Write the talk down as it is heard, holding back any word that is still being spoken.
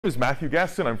My name is Matthew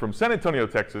Gaston. I'm from San Antonio,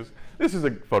 Texas. This is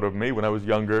a photo of me when I was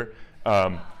younger.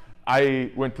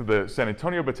 I went to the San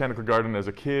Antonio Botanical Garden as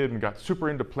a kid and got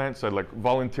super into plants. I'd like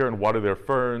volunteer and water their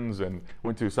ferns and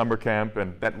went to summer camp,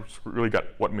 and that really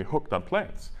got me hooked on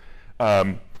plants.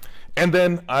 And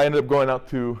then I ended up going out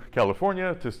to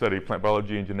California to study plant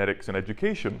biology and genetics and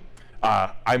education.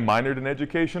 I minored in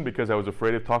education because I was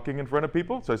afraid of talking in front of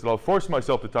people. So I said, I'll force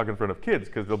myself to talk in front of kids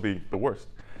because they'll be the worst.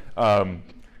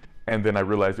 And then I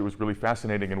realized it was really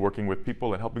fascinating, and working with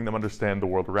people and helping them understand the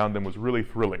world around them was really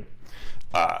thrilling.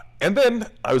 And then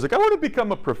I was like, I want to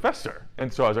become a professor.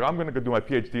 And so I was like, I'm going to go do my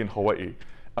PhD in Hawaii.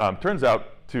 Turns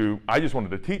out I just wanted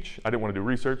to teach. I didn't want to do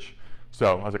research.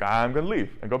 So I was like, I'm going to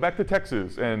leave and go back to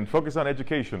Texas and focus on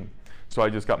education. So I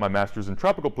just got my master's in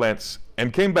tropical plants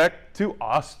and came back to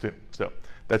Austin. So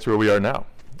that's where we are now,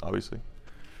 obviously.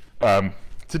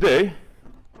 Today,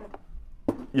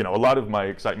 a lot of my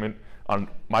excitement on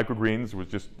microgreens was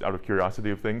just out of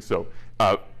curiosity of things. So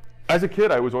as a kid,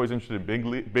 I was always interested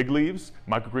in big leaves.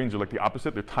 Microgreens are like the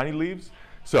opposite. They're tiny leaves.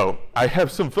 So I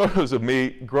have some photos of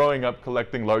me growing up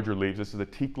collecting larger leaves. This is a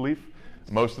teak leaf.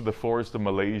 Most of the forests of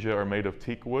Malaysia are made of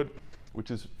teak wood, which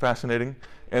is fascinating.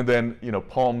 And then,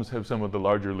 palms have some of the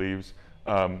larger leaves.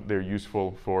 They're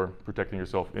useful for protecting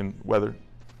yourself in weather.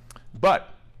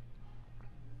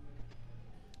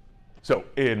 So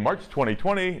in March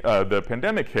 2020, the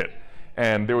pandemic hit.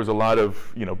 And there was a lot of,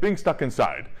 being stuck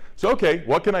inside. So, okay,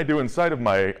 what can I do inside of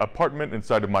my apartment,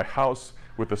 inside of my house,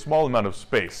 with a small amount of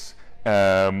space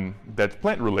that's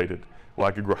plant-related? Well,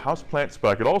 I could grow house plants, but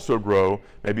I could also grow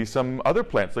maybe some other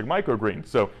plants like microgreens.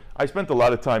 So I spent a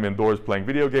lot of time indoors playing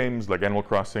video games like Animal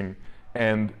Crossing,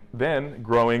 and then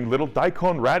growing little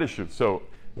daikon radishes. So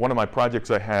one of my projects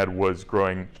I had was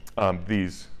growing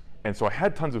these. And so I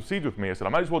had tons of seeds with me. I said,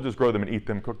 I might as well just grow them and eat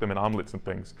them, cook them in omelets and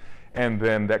things. And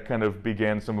then that kind of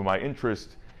began some of my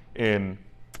interest in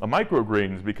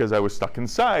microgreens, because I was stuck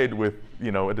inside with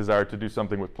a desire to do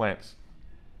something with plants.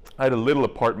 I had a little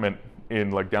apartment in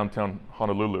downtown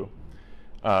Honolulu.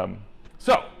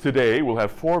 So today we'll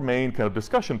have four main kind of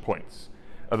discussion points.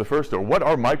 The first are, what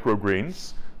are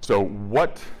microgreens? So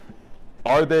what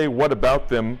are they? What about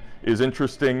them is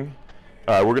interesting?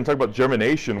 We're going to talk about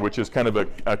germination, which is kind of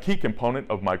a key component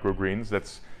of microgreens.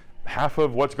 That's half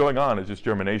of what's going on is just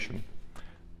germination.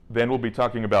 Then we'll be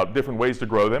talking about different ways to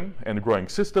grow them and growing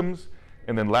systems.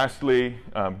 And then lastly,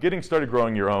 getting started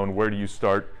growing your own. Where do you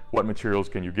start? What materials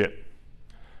can you get?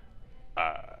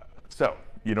 So,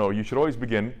 you should always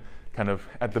begin kind of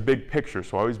at the big picture.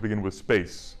 So I always begin with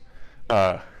space.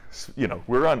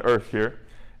 We're on Earth here,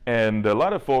 and a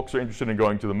lot of folks are interested in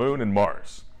going to the moon and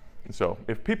Mars. And so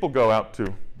if people go out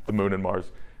to the moon and Mars,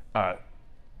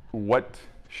 what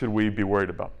should we be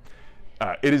worried about?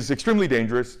 It is extremely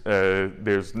dangerous.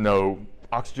 There's no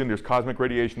oxygen. There's cosmic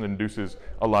radiation that induces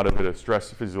a lot of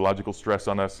stress, physiological stress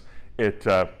on us. It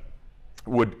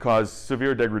would cause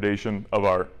severe degradation of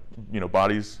our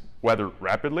bodies rather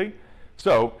rapidly.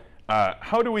 So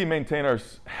how do we maintain our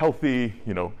healthy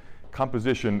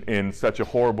composition in such a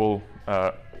horrible,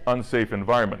 unsafe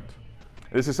environment?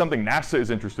 This is something NASA is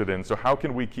interested in. So how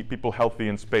can we keep people healthy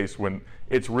in space when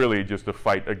it's really just a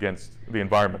fight against the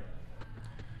environment?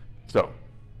 So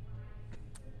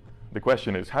the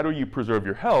question is, how do you preserve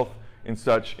your health in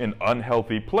such an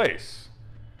unhealthy place?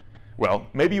 Well,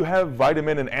 maybe you have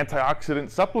vitamin and antioxidant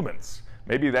supplements.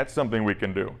 Maybe that's something we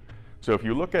can do. So if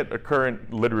you look at a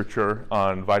current literature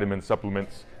on vitamin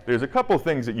supplements, there's a couple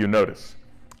things that you notice.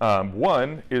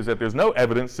 One is that there's no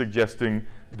evidence suggesting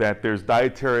that there's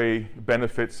dietary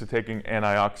benefits to taking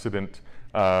antioxidant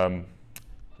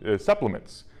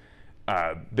supplements.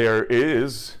 There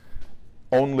is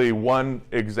only one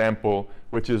example,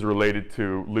 which is related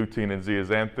to lutein and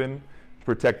zeaxanthin,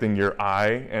 protecting your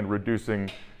eye and reducing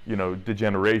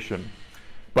degeneration.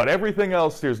 But everything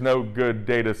else, there's no good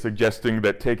data suggesting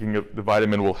that taking the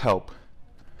vitamin will help.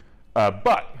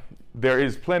 But there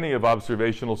is plenty of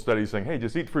observational studies saying, hey,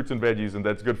 just eat fruits and veggies and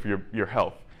that's good for your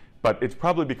health. But it's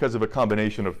probably because of a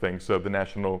combination of things. So the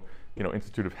National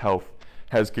Institute of Health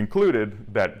has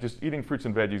concluded that just eating fruits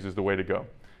and veggies is the way to go.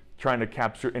 Trying to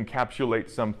encapsulate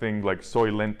something like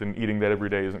Soylent and eating that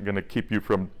every day isn't going to keep you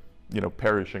from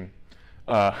perishing.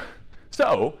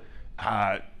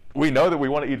 We know that we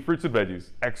want to eat fruits and veggies.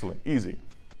 Excellent, easy.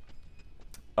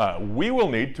 We will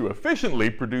need to efficiently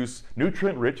produce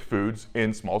nutrient-rich foods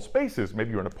in small spaces.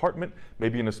 Maybe you're in an apartment,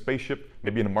 maybe in a spaceship,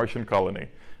 maybe in a Martian colony.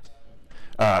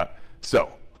 So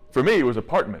for me, it was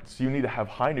apartments. You need to have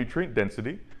high nutrient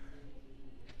density.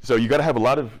 So you got to have a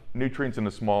lot of nutrients in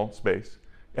a small space.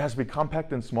 It has to be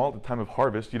compact and small at the time of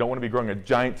harvest. You don't want to be growing a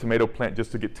giant tomato plant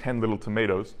just to get 10 little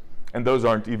tomatoes. and those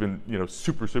aren't even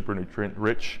super nutrient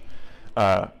rich.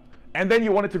 And then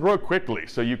you want it to grow quickly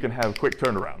so you can have quick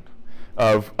turnaround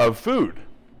of food.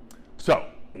 So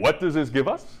what does this give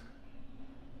us?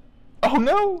 Oh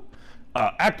no!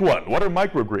 Act 1, what are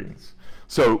microgreens?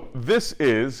 So this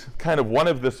is kind of one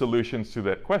of the solutions to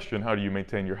that question, how do you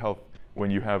maintain your health when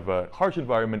you have a harsh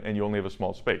environment and you only have a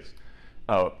small space?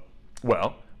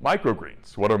 Well,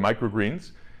 microgreens. What are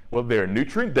microgreens? Well, they're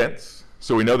nutrient dense,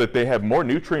 so we know that they have more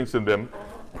nutrients in them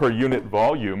per unit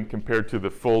volume compared to the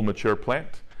full mature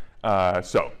plant.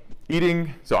 So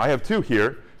I have two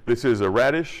here. This is a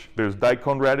radish. There's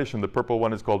daikon radish, and the purple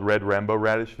one is called red Rambo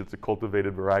radish. It's a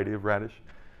cultivated variety of radish.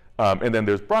 And then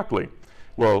there's broccoli.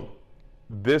 Well,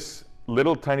 this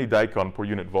little tiny daikon per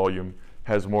unit volume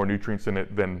has more nutrients in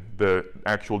it than the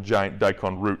actual giant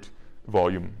daikon root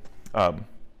volume.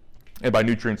 And by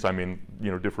nutrients, I mean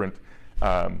different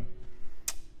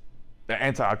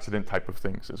antioxidant type of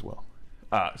things as well.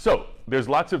 So there's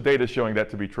lots of data showing that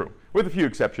to be true, with a few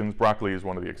exceptions. Broccoli is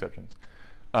one of the exceptions.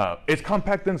 It's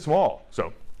compact and small,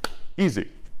 so easy.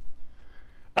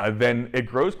 Then it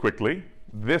grows quickly.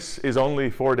 This is only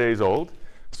 4 days old.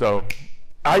 So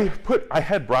I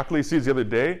had broccoli seeds the other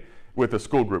day with a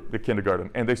school group, the kindergarten,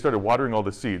 and they started watering all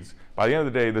the seeds. By the end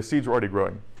of the day, the seeds were already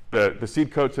growing. The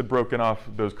seed coats had broken off,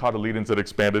 those cotyledons had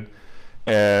expanded,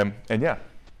 and yeah.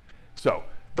 So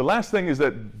the last thing is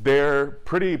that they're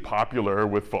pretty popular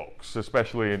with folks,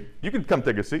 especially, you can come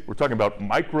take a seat. We're talking about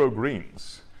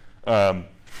microgreens.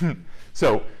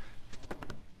 So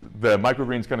the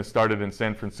microgreens kind of started in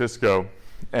San Francisco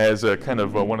as a kind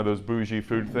of one of those bougie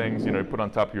food things, you put on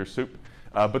top of your soup.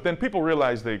 But then people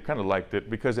realized they kind of liked it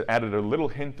because it added a little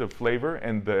hint of flavor,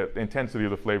 and the intensity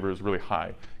of the flavor is really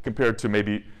high compared to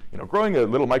maybe growing a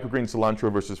little microgreen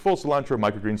cilantro versus full cilantro.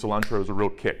 Microgreen cilantro is a real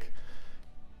kick.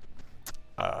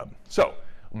 So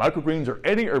microgreens are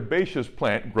any herbaceous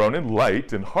plant grown in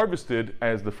light and harvested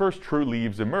as the first true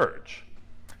leaves emerge.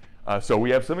 So we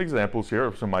have some examples here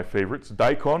of some of my favorites.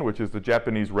 Daikon, which is the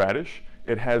Japanese radish.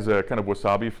 It has a kind of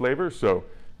wasabi flavor, so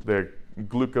the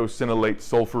glucosinolate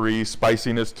sulfury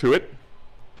spiciness to it.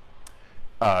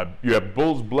 You have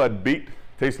bull's blood beet.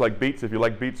 Tastes like beets. If you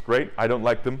like beets, great. I don't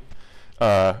like them.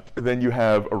 Then you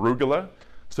have arugula.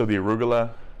 So the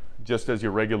arugula, just as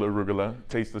your regular arugula,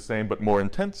 tastes the same but more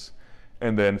intense.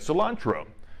 And then cilantro.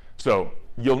 So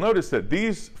you'll notice that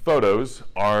these photos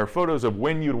are photos of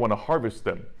when you'd want to harvest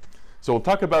them. So we'll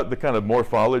talk about the kind of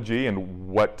morphology and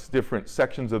what different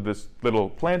sections of this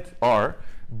little plant are,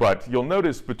 but you'll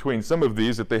notice between some of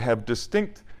these that they have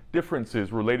distinct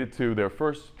differences related to their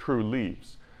first true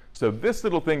leaves. So this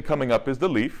little thing coming up is the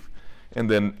leaf, and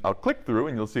then I'll click through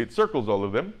and you'll see it circles all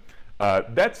of them.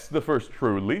 That's the first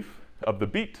true leaf of the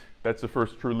beet, that's the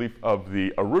first true leaf of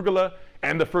the arugula,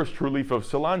 and the first true leaf of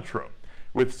cilantro.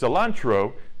 With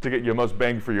cilantro, to get your most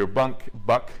bang for your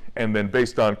buck, and then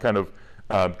based on kind of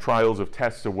trials of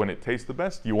tests of when it tastes the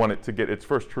best, you want it to get its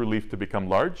first true leaf to become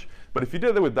large. But if you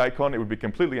did that with daikon, it would be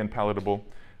completely unpalatable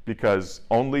because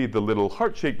only the little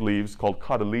heart-shaped leaves called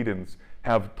cotyledons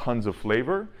have tons of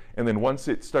flavor. And then once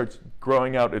it starts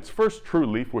growing out its first true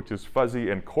leaf, which is fuzzy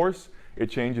and coarse, it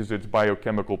changes its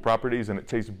biochemical properties and it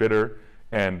tastes bitter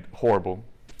and horrible.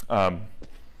 That's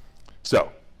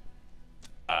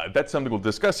something we'll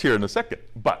discuss here in a second.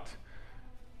 But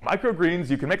microgreens,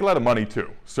 you can make a lot of money too.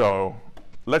 So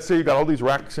let's say you got all these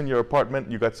racks in your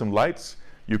apartment, you got some lights,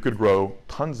 you could grow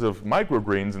tons of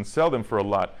microgreens and sell them for a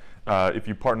lot if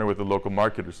you partner with a local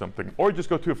market or something. Or just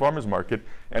go to a farmer's market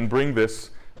and bring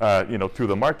this to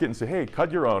the market and say, hey,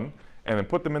 cut your own, and then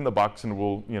put them in the box and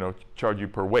we'll charge you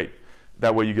per weight.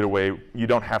 That way you get away, you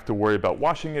don't have to worry about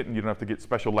washing it, and you don't have to get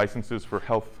special licenses for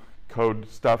health code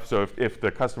stuff. So if the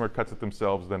customer cuts it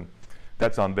themselves, then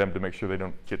that's on them to make sure they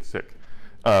don't get sick.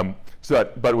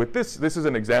 But with this is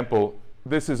an example.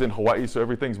 This is in Hawaii, so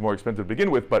everything's more expensive to begin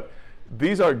with, but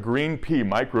these are green pea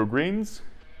microgreens,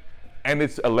 and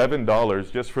it's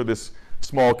 $11 just for this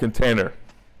small container.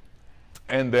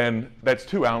 And then that's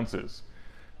 2 ounces.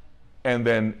 And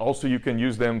then also you can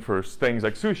use them for things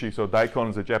like sushi. So daikon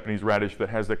is a Japanese radish that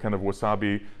has that kind of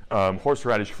wasabi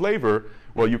horseradish flavor.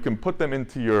 Well, you can put them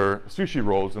into your sushi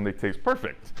rolls and they taste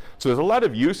perfect. So there's a lot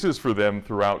of uses for them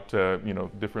throughout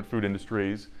different food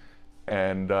industries.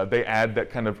 And they add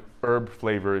that kind of herb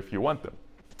flavor if you want them.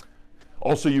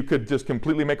 Also, you could just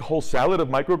completely make a whole salad of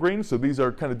microgreens. So these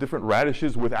are kind of different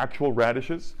radishes with actual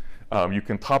radishes. You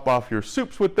can top off your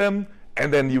soups with them,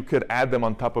 and then you could add them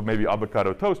on top of maybe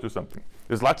avocado toast or something.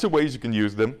 There's lots of ways you can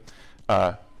use them.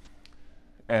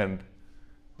 And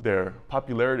their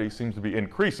popularity seems to be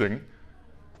increasing.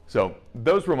 So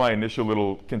those were my initial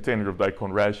little container of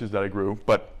daikon radishes that I grew.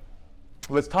 But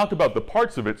let's talk about the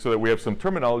parts of it so that we have some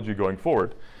terminology going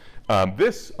forward.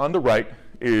 This on the right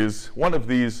is one of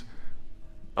these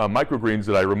microgreens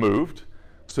that I removed.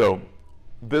 So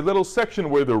the little section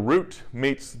where the root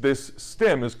meets this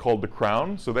stem is called the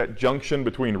crown. So that junction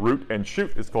between root and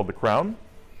shoot is called the crown.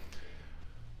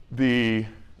 The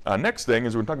next thing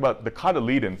is we're talking about the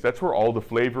cotyledons. That's where all the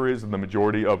flavor is and the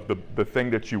majority of the thing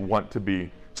that you want to be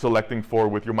selecting for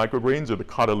with your microgreens are the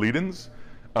cotyledons.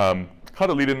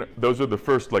 Cotyledon, those are the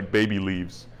first like baby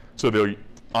leaves. So they'll,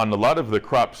 on a lot of the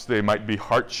crops, they might be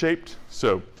heart-shaped.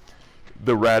 So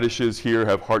the radishes here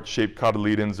have heart-shaped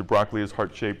cotyledons. The broccoli is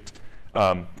heart-shaped.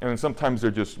 And then sometimes they're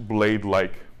just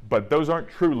blade-like. But those aren't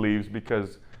true leaves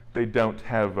because they don't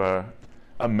have a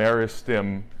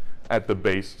meristem at the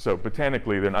base. So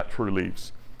botanically, they're not true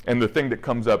leaves. And the thing that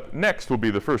comes up next will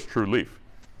be the first true leaf.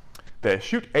 The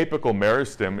shoot apical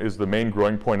meristem is the main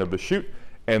growing point of the shoot,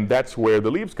 and that's where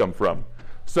the leaves come from.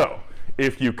 So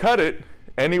if you cut it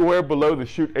anywhere below the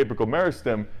shoot apical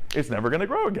meristem, it's never going to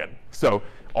grow again. So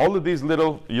all of these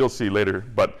little, you'll see later,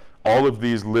 but all of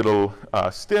these little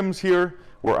stems here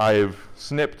where I have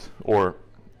snipped, or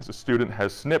as a student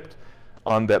has snipped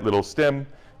on that little stem,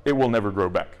 it will never grow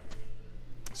back.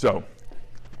 So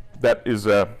that is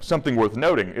something worth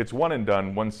noting. It's one and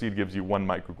done. One seed gives you one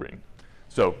microgreen.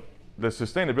 So the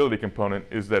sustainability component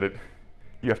is that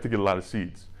you have to get a lot of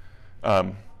seeds.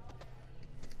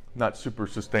 Not super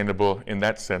sustainable in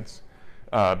that sense.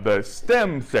 The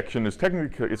stem section is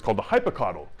technically, it's called the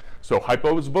hypocotyl. So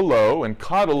hypo is below, and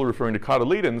cotyl referring to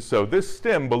cotyledons. So this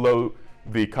stem below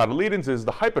the cotyledons is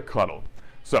the hypocotyl.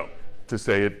 So to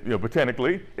say it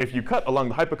botanically, if you cut along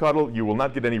the hypocotyl, you will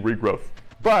not get any regrowth.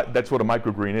 But that's what a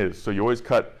microgreen is. So you always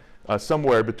cut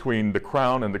somewhere between the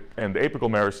crown and the apical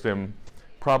meristem,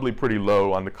 probably pretty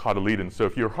low on the cotyledons. So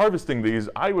if you're harvesting these,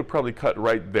 I would probably cut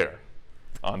right there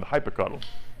on the hypocotyl.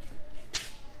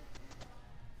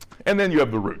 And then you have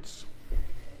the roots.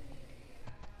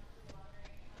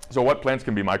 So what plants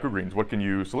can be microgreens? What can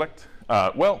you select?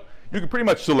 Well, you can pretty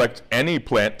much select any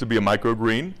plant to be a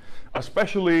microgreen,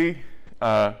 especially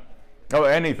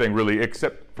anything really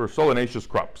except for solanaceous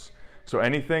crops. So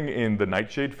anything in the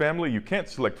nightshade family you can't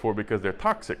select for because they're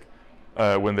toxic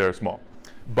when they're small.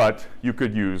 But you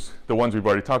could use the ones we've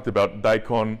already talked about,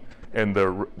 daikon and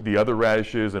the other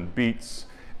radishes and beets.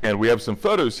 And we have some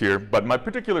photos here, but my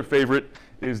particular favorite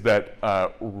is that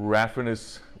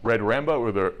Raffinus red rambo,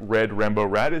 or the red rambo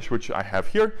radish, which I have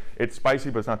here. It's spicy,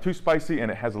 but it's not too spicy,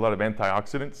 and it has a lot of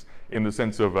antioxidants in the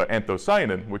sense of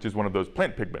anthocyanin, which is one of those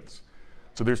plant pigments.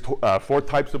 So there's 4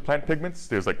 types of plant pigments.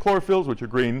 There's like chlorophylls, which are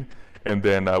green, and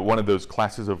then one of those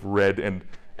classes of red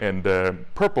and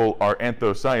purple are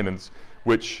anthocyanins,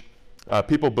 which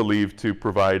people believe to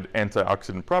provide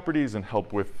antioxidant properties and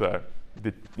help with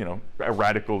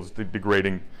radicals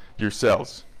degrading your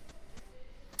cells.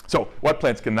 So what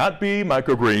plants cannot be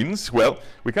microgreens? Well,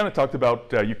 we kind of talked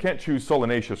about you can't choose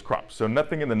solanaceous crops. So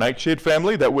nothing in the nightshade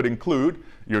family. That would include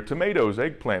your tomatoes,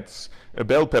 eggplants,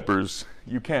 bell peppers.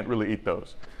 You can't really eat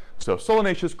those. So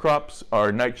solanaceous crops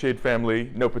are nightshade family.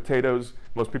 No potatoes.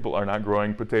 Most people are not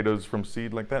growing potatoes from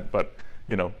seed like that, but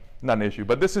not an issue.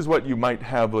 But this is what you might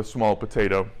have a small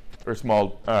potato or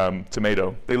small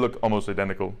tomato. They look almost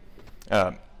identical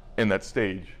in that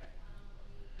stage.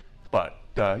 But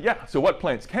yeah, so what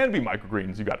plants can be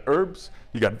microgreens? You got herbs,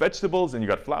 you got vegetables, and you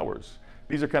got flowers.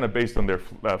 These are kind of based on their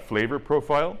flavor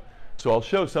profile. So I'll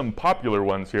show some popular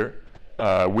ones here.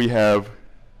 We have,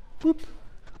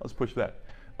 let's push that.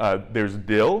 There's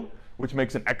dill, which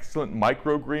makes an excellent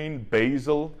microgreen.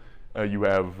 Basil, you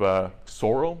have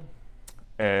sorrel,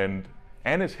 and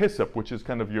anise hyssop, which is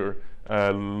kind of your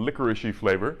licorice-y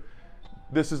flavor.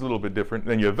 This is a little bit different.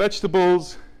 Then you have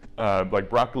vegetables, like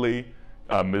broccoli,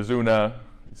 mizuna,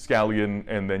 scallion,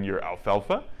 and then your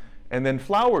alfalfa. And then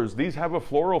flowers, these have a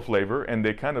floral flavor and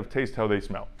they kind of taste how they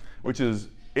smell, which is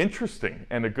interesting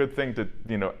and a good thing to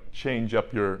change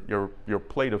up your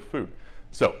plate of food.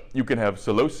 So you can have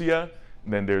celosia,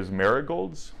 then there's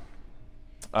marigolds,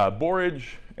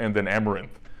 borage, and then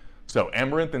amaranth. So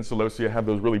amaranth and celosia have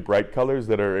those really bright colors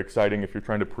that are exciting if you're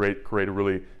trying to create a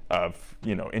really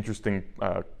interesting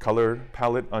color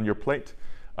palette on your plate.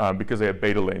 Because they have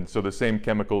betalain. So the same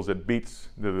chemicals that beets,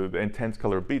 the intense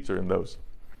color of beets are in those.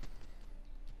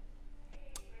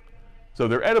 So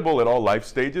they're edible at all life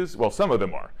stages. Well, some of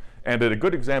them are. And a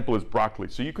good example is broccoli.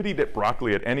 So you could eat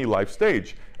broccoli at any life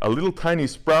stage. A little tiny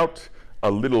sprout, a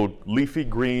little leafy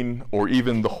green, or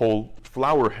even the whole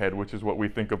flower head, which is what we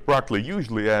think of broccoli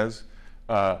usually as,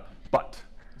 but.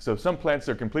 So some plants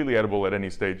are completely edible at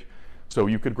any stage. So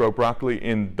you could grow broccoli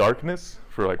in darkness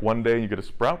for like one day and you get a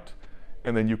sprout.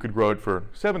 and then you could grow it for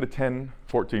 7 to 10,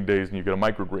 14 days, and you get a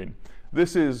microgreen.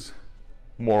 This is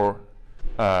more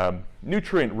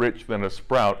nutrient rich than a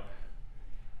sprout,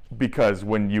 because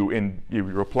when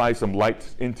you apply some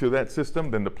light into that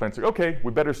system, then the plants are, okay,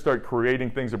 we better start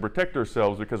creating things to protect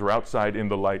ourselves because we're outside in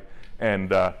the light,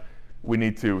 and we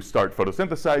need to start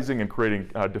photosynthesizing and creating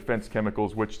defense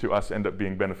chemicals, which to us end up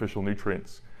being beneficial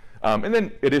nutrients. And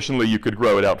then additionally, you could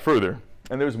grow it out further.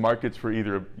 And there's markets for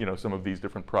either, some of these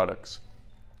different products.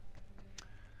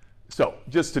 So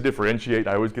just to differentiate,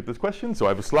 I always get this question, so I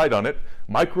have a slide on it.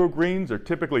 Microgreens are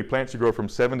typically plants you grow from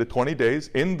 7 to 20 days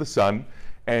in the sun,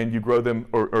 and you grow them,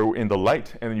 or in the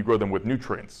light, and then you grow them with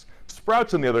nutrients.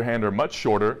 Sprouts, on the other hand, are much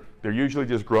shorter. They're usually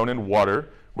just grown in water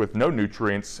with no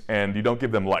nutrients, and you don't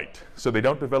give them light. So they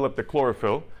don't develop the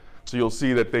chlorophyll. So you'll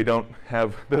see that they don't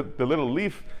have, the little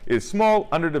leaf is small,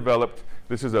 underdeveloped.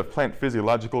 This is a plant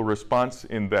physiological response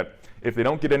in that if they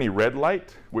don't get any red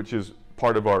light, which is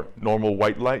part of our normal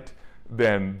white light,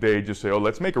 then they just say, oh,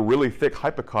 let's make a really thick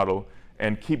hypocotyl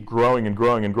and keep growing and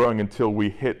growing and growing until we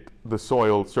hit the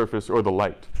soil surface or the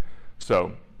light.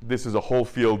 So this is a whole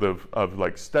field of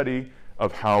like study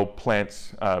of how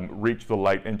plants reach the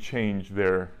light and change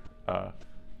their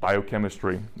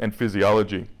biochemistry and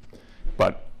physiology.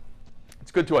 But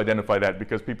it's good to identify that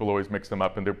because people always mix them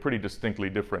up and they're pretty distinctly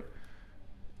different,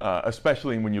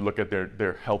 especially when you look at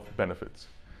their health benefits.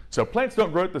 So plants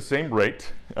don't grow at the same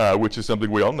rate, which is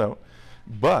something we all know,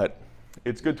 but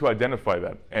it's good to identify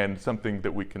that. And something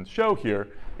that we can show here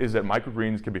is that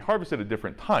microgreens can be harvested at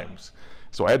different times.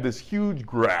 So I have this huge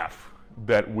graph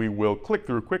that we will click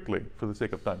through quickly for the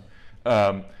sake of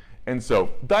time. And so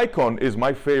daikon is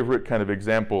my favorite kind of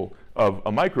example of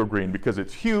a microgreen because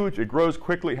it's huge, it grows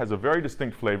quickly, has a very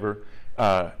distinct flavor,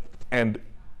 and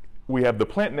we have the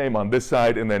plant name on this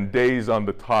side and then days on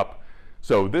the top.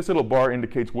 So this little bar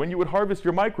indicates when you would harvest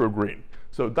your microgreen.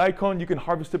 So daikon, you can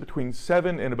harvest it between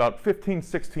 7 and about 15,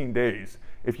 16 days.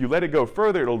 If you let it go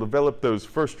further, it'll develop those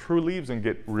first true leaves and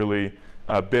get really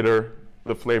bitter.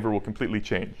 The flavor will completely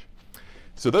change.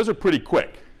 So those are pretty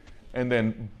quick. And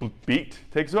then beet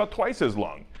takes about twice as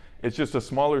long. It's just a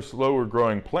smaller, slower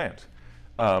growing plant.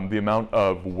 The amount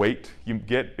of weight you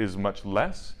get is much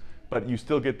less, but you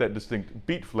still get that distinct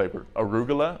beet flavor.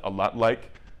 Arugula, a lot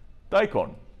like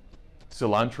daikon.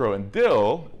 Cilantro and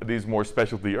dill, these more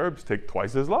specialty herbs, take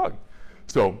twice as long.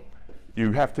 So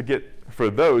you have to get, for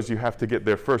those, you have to get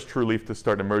their first true leaf to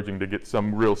start emerging to get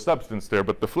some real substance there,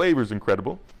 but the flavor is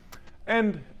incredible.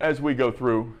 And as we go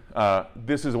through,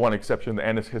 this is one exception. The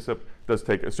anise hyssop does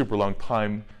take a super long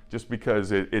time just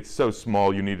because it's so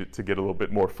small, you need it to get a little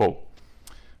bit more full.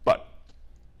 But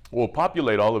we'll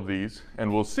populate all of these,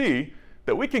 and we'll see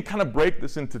that we can kind of break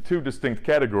this into two distinct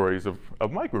categories of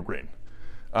microgreen.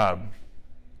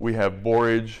 We have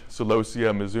borage,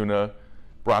 celosia, mizuna,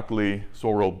 broccoli,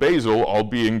 sorrel, basil, all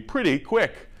being pretty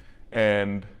quick.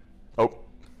 And, oh,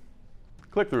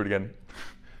 click through it again.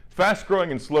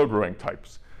 Fast-growing and slow-growing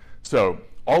types. So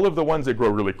all of the ones that grow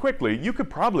really quickly, you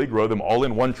could probably grow them all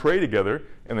in one tray together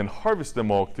and then harvest them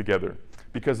all together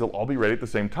because they'll all be ready at the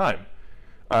same time.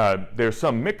 There's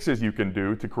some mixes you can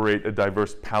do to create a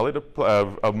diverse palette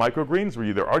of microgreens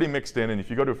where they're already mixed in, and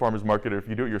if you go to a farmer's market or if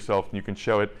you do it yourself, you can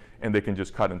show it and they can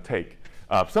just cut and take.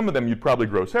 Some of them you'd probably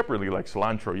grow separately, like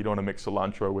cilantro. You don't want to mix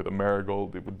cilantro with a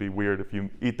marigold. It would be weird if you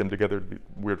eat them together. It'd be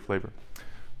weird flavor.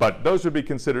 But those would be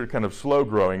considered kind of slow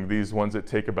growing, these ones that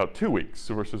take about 2 weeks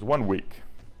versus 1 week.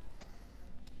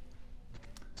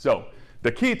 So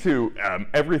the key to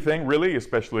everything really,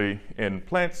 especially in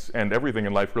plants and everything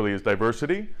in life really, is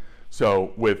diversity.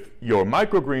 So with your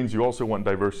microgreens, you also want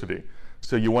diversity.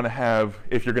 So you want to have,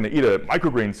 if you're going to eat a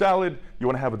microgreen salad, you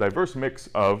want to have a diverse mix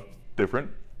of different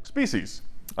species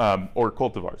or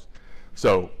cultivars.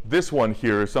 So this one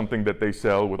here is something that they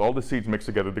sell with all the seeds mixed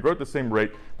together. They grow at the same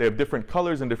rate. They have different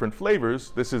colors and different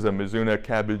flavors. This is a mizuna,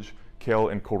 cabbage, kale,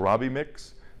 and kohlrabi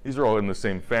mix. These are all in the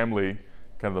same family,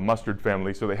 kind of the mustard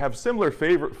family. So they have similar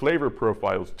flavor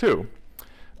profiles too,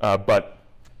 but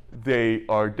they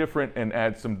are different and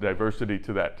add some diversity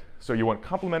to that. So you want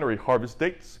complementary harvest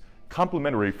dates,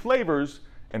 complementary flavors,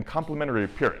 and complementary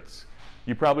appearance.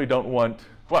 You probably don't want,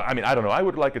 well, I mean, I don't know. I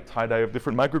would like a tie-dye of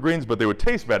different microgreens, but they would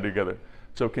taste bad together.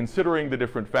 So considering the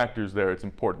different factors there, it's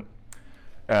important.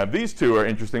 These two are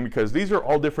interesting because these are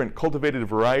all different cultivated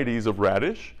varieties of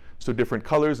radish. So different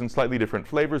colors and slightly different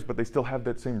flavors, but they still have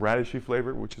that same radishy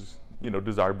flavor, which is,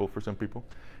 desirable for some people.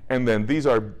 And then these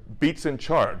are beets and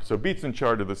chard. So beets and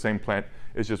chard are the same plant.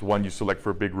 It's just one you select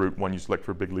for a big root, one you select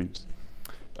for big leaves.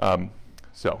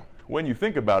 So when you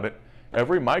think about it,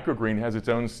 every microgreen has its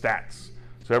own stats.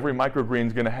 So every microgreen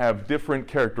is going to have different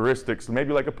characteristics,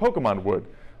 maybe like a Pokemon would.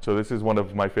 So this is one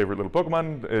of my favorite little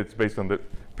Pokemon. It's based on the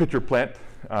pitcher plant,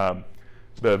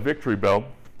 the Victory Bell.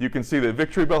 You can see that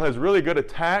Victory Bell has really good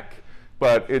attack,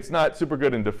 but it's not super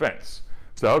good in defense.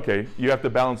 So okay, you have to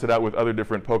balance it out with other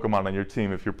different Pokemon on your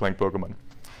team if you're playing Pokemon.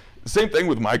 Same thing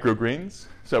with microgreens.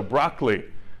 So broccoli,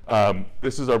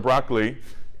 this is our broccoli.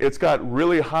 It's got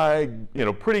really high,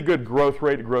 pretty good growth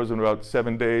rate. It grows in about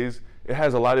 7 days. It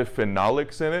has a lot of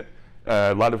phenolics in it,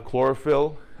 a lot of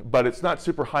chlorophyll, but it's not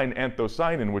super high in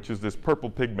anthocyanin, which is this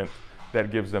purple pigment that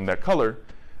gives them that color.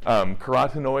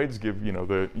 Carotenoids give,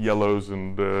 the yellows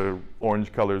and the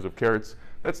orange colors of carrots.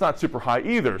 That's not super high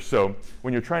either. So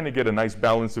when you're trying to get a nice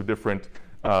balance of different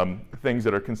things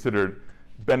that are considered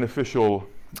beneficial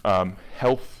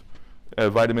health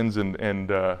vitamins and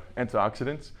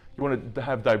antioxidants, you want to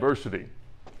have diversity.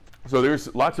 So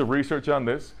there's lots of research on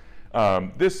this.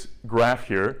 This graph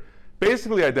here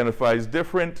basically identifies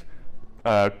different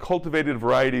cultivated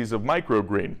varieties of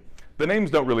microgreen. The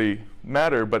names don't really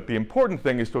matter, but the important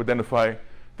thing is to identify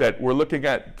that we're looking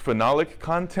at phenolic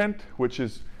content, which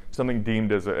is something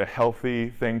deemed as a healthy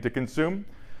thing to consume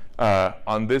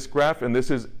on this graph, and this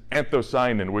is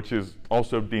anthocyanin, which is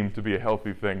also deemed to be a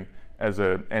healthy thing as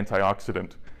an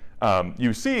antioxidant.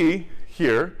 You see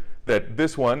here that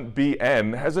this one,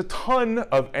 BN, has a ton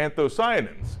of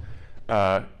anthocyanins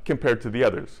compared to the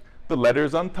others. The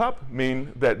letters on top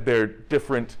mean that they're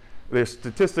different, they're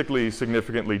statistically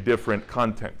significantly different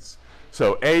contents.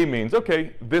 So A means,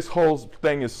 okay, this whole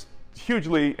thing is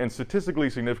hugely and statistically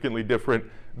significantly different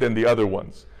than the other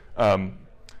ones.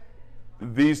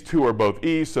 These two are both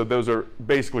E, so those are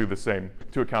basically the same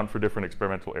to account for different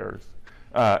experimental errors.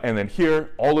 And then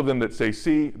here, all of them that say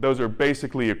C, those are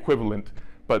basically equivalent,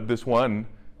 but this one,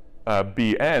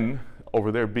 BN,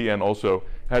 over there, BN also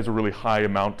has a really high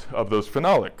amount of those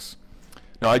phenolics.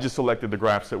 Now, I just selected the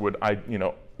graphs that would,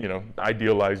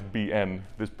 idealize BN,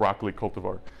 this broccoli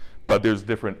cultivar, but there's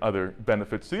different other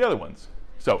benefits to the other ones.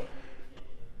 So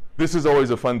this is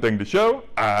always a fun thing to show.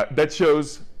 That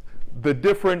shows the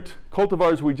different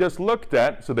cultivars we just looked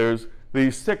at. So there's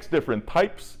these 6 different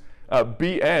types.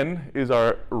 BN is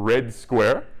our red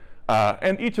square,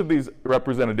 and each of these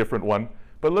represent a different one.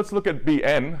 But let's look at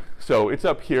BN. So it's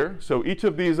up here. So each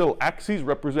of these little axes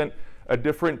represent a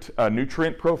different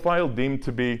nutrient profile deemed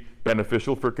to be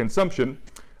beneficial for consumption.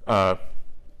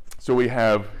 So we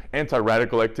have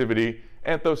anti-radical activity,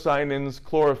 anthocyanins,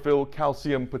 chlorophyll,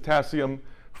 calcium, potassium,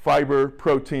 fiber,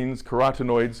 proteins,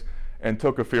 carotenoids, and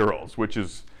tocopherols, which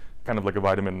is kind of like a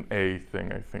vitamin A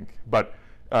thing, I think. But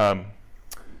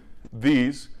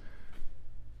this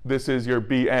is your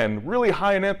BN, really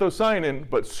high in anthocyanin,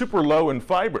 but super low in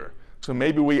fiber. So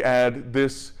maybe we add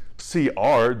this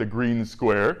CR, the green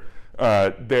square,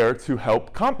 there to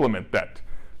help complement that.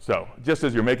 So just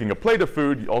as you're making a plate of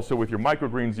food, also with your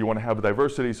microgreens, you want to have a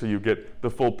diversity so you get the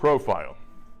full profile.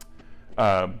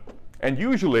 And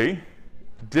usually,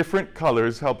 different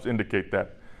colors helps indicate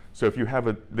that. So if you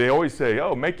have they always say,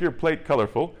 oh, make your plate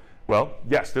colorful. Well,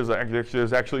 yes,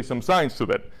 there's actually some science to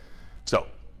that. So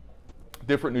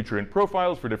different nutrient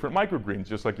profiles for different microgreens,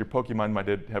 just like your Pokemon might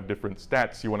have different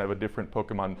stats. You want to have a different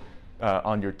Pokemon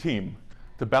on your team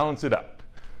to balance it out.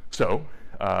 So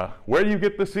where do you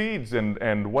get the seeds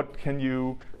and what can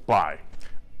you buy?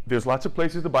 There's lots of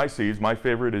places to buy seeds. My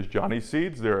favorite is Johnny's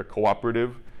Seeds. They're a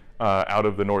cooperative out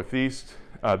of the Northeast.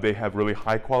 They have really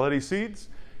high quality seeds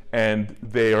and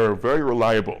they are very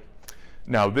reliable.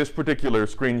 Now this particular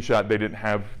screenshot, they didn't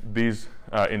have these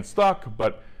in stock,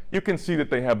 but you can see that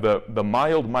they have the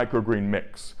mild microgreen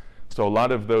mix. So a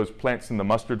lot of those plants in the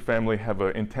mustard family have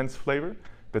an intense flavor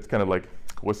that's kind of like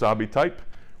wasabi type.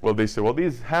 Well, they say, well,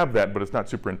 these have that, but it's not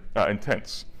super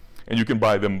intense. And you can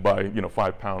buy them by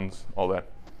 5 pounds, all that.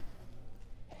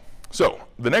 So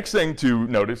the next thing to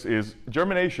notice is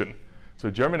germination.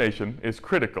 So germination is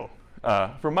critical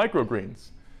for microgreens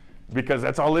because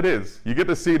that's all it is. You get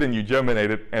the seed and you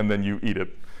germinate it and then you eat it.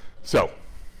 So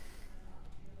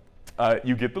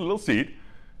you get the little seed,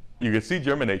 you get seed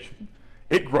germination,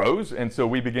 it grows, and so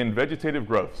we begin vegetative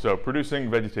growth. So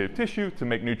producing vegetative tissue to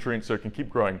make nutrients so it can keep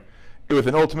growing with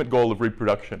an ultimate goal of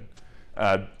reproduction.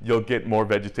 You'll get more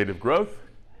vegetative growth.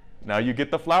 Now you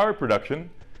get the flower production,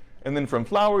 and then from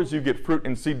flowers you get fruit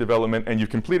and seed development, and you've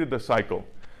completed the cycle.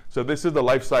 So this is the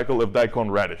life cycle of daikon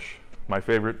radish, my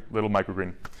favorite little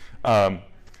microgreen.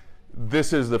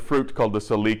 This is the fruit called the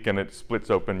salik, and it splits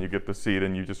open. You get the seed,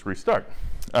 and you just restart.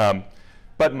 But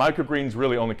microgreens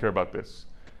really only care about this.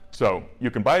 So you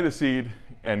can buy the seed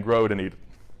and grow it and eat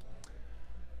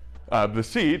it. The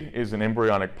seed is an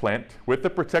embryonic plant with a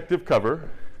protective cover,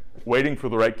 waiting for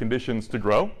the right conditions to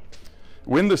grow.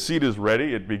 When the seed is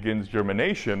ready, it begins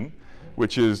germination,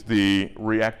 which is the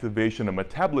reactivation of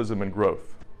metabolism and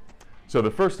growth. So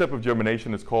the first step of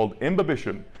germination is called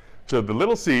imbibition. So the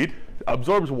little seed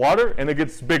absorbs water and it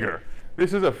gets bigger.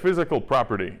 This is a physical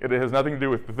property. It has nothing to do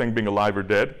with the thing being alive or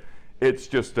dead. It's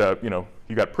just, you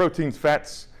got proteins,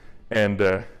 fats,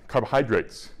 and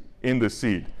carbohydrates in the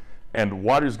seed. And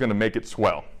water is going to make it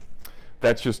swell.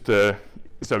 That's just,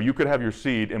 so you could have your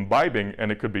seed imbibing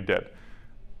and it could be dead.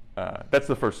 That's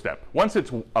the first step. Once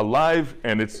it's alive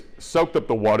and it's soaked up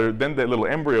the water, then the little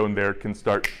embryo in there can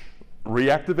start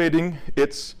reactivating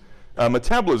its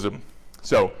metabolism.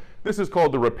 So this is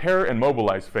called the repair and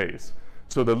mobilize phase.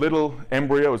 So the little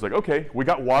embryo is like, okay, we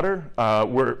got water,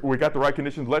 we got the right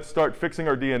conditions, let's start fixing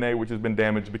our DNA, which has been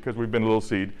damaged because we've been a little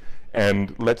seed,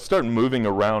 and let's start moving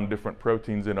around different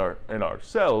proteins in our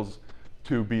cells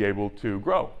to be able to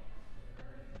grow.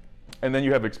 And then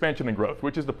you have expansion and growth,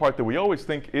 which is the part that we always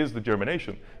think is the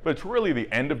germination, but it's really the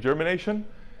end of germination,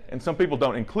 and some people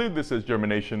don't include this as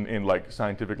germination in like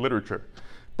scientific literature.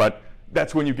 But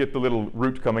that's when you get the little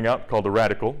root coming out called a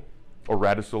radicle, or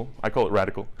radicule. I call it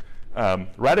radical.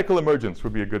 Radical emergence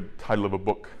would be a good title of a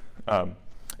book.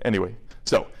 Anyway,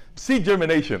 so seed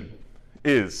germination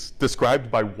is described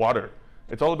by water.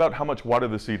 It's all about how much water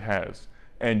the seed has.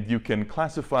 And you can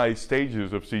classify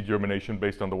stages of seed germination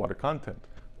based on the water content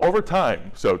over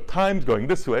time. So time's going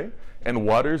this way and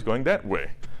water's going that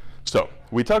way. So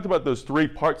we talked about those three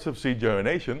parts of seed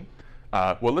germination.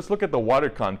 Well, let's look at the water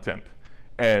content.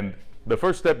 And the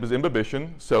first step is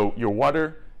imbibition. So your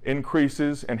water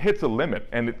increases and hits a limit,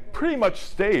 and it pretty much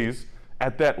stays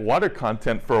at that water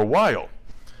content for a while.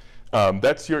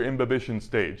 That's your imbibition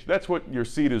stage. That's what your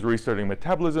seed is restarting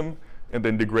metabolism and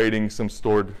then degrading some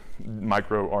stored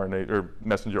microRNA or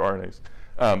messenger RNAs.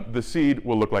 The seed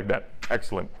will look like that.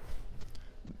 Excellent.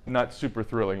 Not super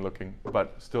thrilling looking,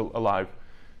 but still alive,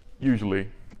 usually,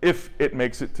 if it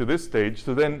makes it to this stage.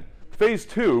 So then phase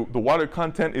 2, the water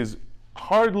content is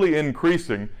hardly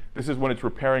increasing. This is when it's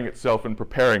repairing itself and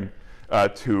preparing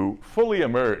to fully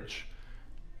emerge.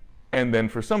 And then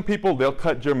for some people, they'll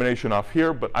cut germination off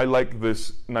here, but I like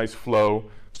this nice flow,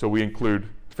 so we include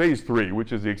phase 3,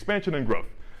 which is the expansion and growth.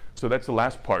 So that's the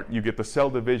last part. You get the cell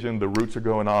division, the roots are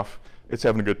going off, it's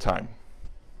having a good time.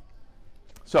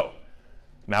 So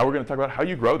now we're going to talk about how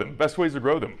you grow them, best ways to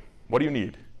grow them. What do you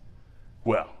need?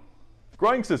 Well,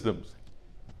 growing systems.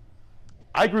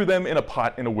 I grew them in a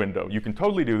pot in a window. You can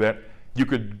totally do that. You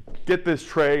could get this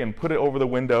tray and put it over the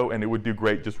window and it would do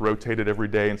great. Just rotate it every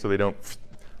day and so they don't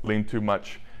lean too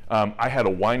much. I had a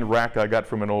wine rack I got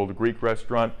from an old Greek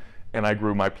restaurant and I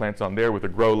grew my plants on there with a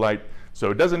grow light.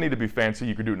 So it doesn't need to be fancy.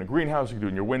 You could do it in a greenhouse, you could do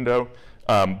it in your window.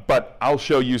 But I'll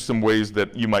show you some ways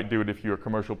that you might do it if you're a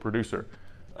commercial producer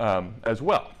as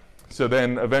well. So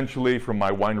then eventually from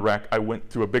my wine rack, I went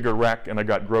to a bigger rack and I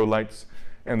got grow lights.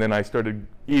 And then I started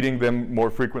eating them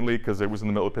more frequently because it was in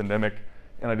the middle of the pandemic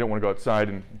and I didn't want to go outside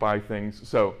and buy things.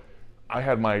 So I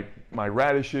had my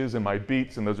radishes and my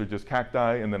beets, and those are just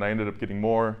cacti, and then I ended up getting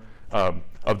more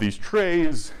of these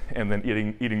trays and then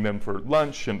eating them for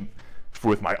lunch and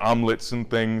with my omelets and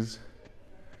things.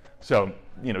 So,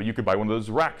 you could buy one of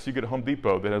those racks you get at Home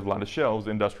Depot that has a lot of shelves,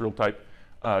 industrial type.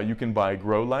 You can buy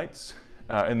grow lights,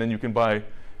 and then you can buy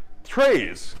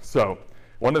trays. So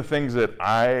one of the things that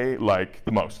I like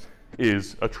the most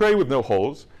is a tray with no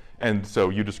holes. And so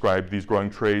you describe these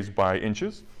growing trays by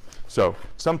inches. So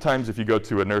sometimes if you go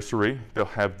to a nursery, they'll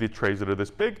have the trays that are this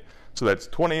big. So that's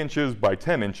 20 inches by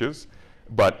 10 inches.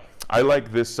 But I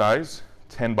like this size,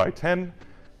 10 by 10,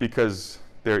 because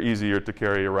they're easier to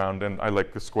carry around. And I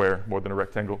like the square more than a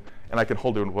rectangle. And I can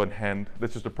hold it in one hand.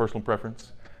 That's just a personal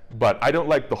preference. But I don't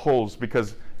like the holes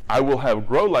because I will have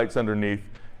grow lights underneath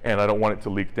and I don't want it to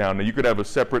leak down. Now you could have a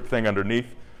separate thing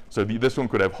underneath. So this one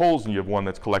could have holes and you have one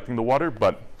that's collecting the water.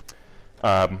 But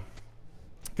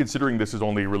considering this is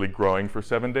only really growing for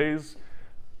 7 days,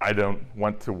 I don't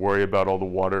want to worry about all the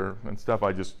water and stuff.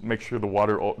 I just make sure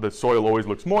the soil always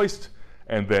looks moist,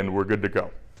 and then we're good to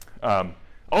go.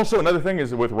 Also, another thing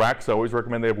is with racks, I always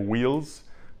recommend they have wheels.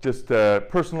 Just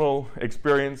personal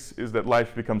experience is that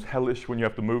life becomes hellish when you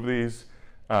have to move these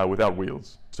without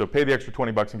wheels. So pay the extra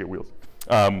 20 bucks and get wheels.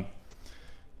 I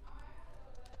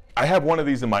have one of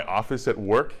these in my office at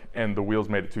work, and the wheels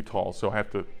made it too tall, so I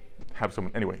have to have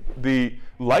someone. Anyway, the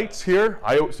lights here,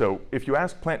 so if you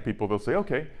ask plant people, they'll say,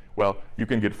 okay, well, you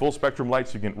can get full spectrum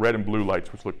lights, you can get red and blue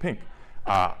lights, which look pink.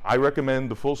 I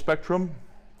recommend the full spectrum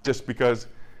just because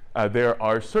there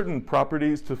are certain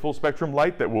properties to full spectrum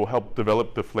light that will help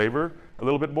develop the flavor a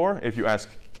little bit more. If you ask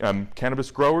cannabis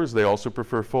growers, they also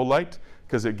prefer full light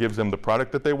because it gives them the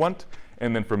product that they want.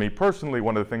 And then for me personally,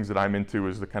 one of the things that I'm into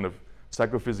is the kind of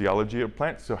psychophysiology of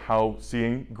plants, so how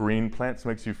seeing green plants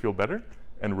makes you feel better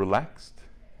and relaxed.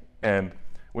 And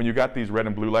when you got these red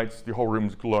and blue lights, the whole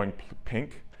room's glowing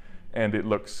pink, and it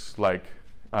looks like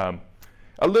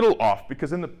a little off, because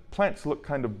then the plants look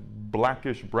kind of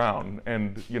blackish brown,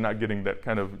 and you're not getting that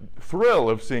kind of thrill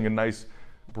of seeing a nice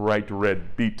bright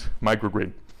red beet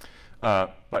microgreen.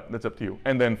 But that's up to you.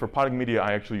 And then for potting media,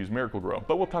 I actually use Miracle-Gro,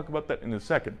 but we'll talk about that in a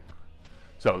second.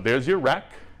 So there's your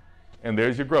rack, and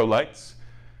there's your grow lights.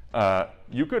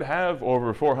 You could have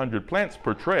over 400 plants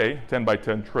per tray, 10 by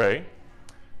 10 tray.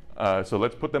 So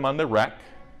let's put them on the rack.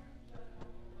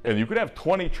 And you could have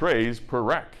 20 trays per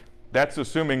rack. That's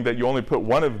assuming that you only put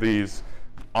one of these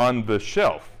on the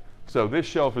shelf. So this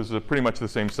shelf is pretty much the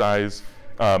same size.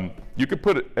 You could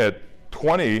put it at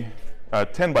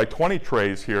 10 by 20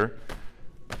 trays here,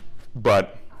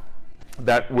 but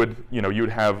that would, you'd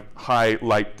have high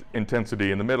light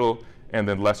intensity in the middle and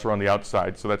then lesser on the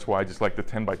outside. So that's why I just like the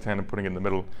 10 by 10 and putting it in the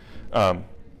middle.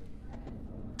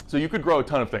 So you could grow a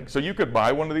ton of things. So you could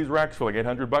buy one of these racks for like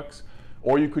 800 bucks,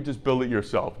 or you could just build it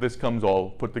yourself. This comes all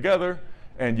put together,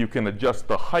 and you can adjust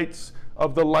the heights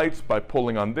of the lights by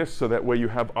pulling on this, so that way you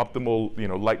have optimal,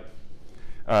 light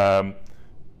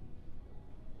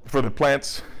for the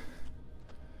plants.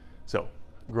 So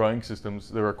growing systems,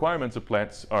 the requirements of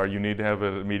plants are you need to have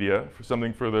a media for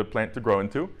something for the plant to grow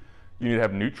into. You need to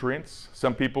have nutrients.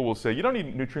 Some people will say you don't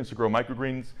need nutrients to grow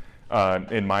microgreens.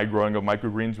 In my growing of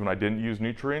microgreens, when I didn't use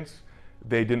nutrients,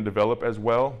 they didn't develop as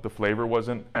well. The flavor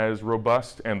wasn't as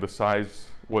robust, and the size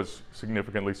was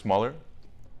significantly smaller.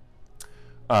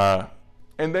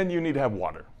 And then you need to have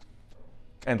water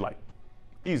and light.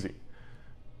 Easy.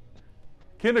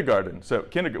 Kindergarten. So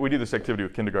we do this activity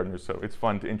with kindergartners, so it's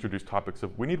fun to introduce topics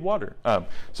of we need water.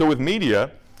 So with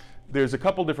media, there's a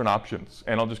couple different options,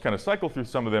 and I'll just kind of cycle through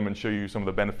some of them and show you some of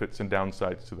the benefits and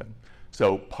downsides to them.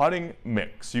 So potting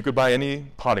mix. You could buy any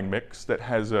potting mix that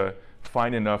has a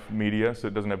fine enough media so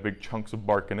it doesn't have big chunks of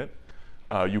bark in it.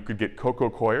 You could get coco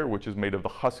coir, which is made of the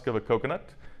husk of a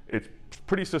coconut. It's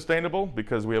pretty sustainable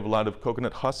because we have a lot of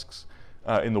coconut husks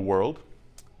in the world.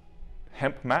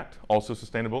 Hemp mat, also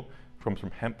sustainable, comes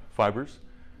from hemp fibers.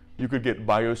 You could get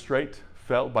BioStraight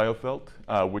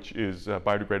biofelt, which is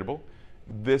biodegradable.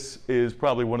 This is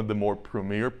probably one of the more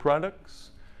premier products.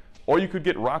 Or you could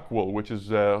get rock wool, which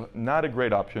is not a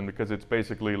great option because it's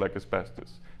basically like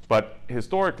asbestos. But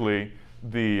historically,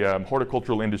 the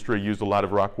horticultural industry used a lot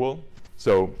of rock wool.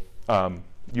 So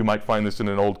you might find this in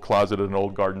an old closet at an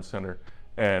old garden center,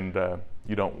 and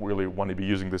you don't really want to be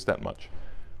using this that much.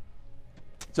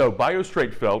 So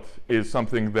BioStraight felt is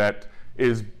something that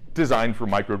is designed for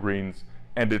microgreens,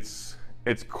 and it's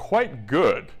quite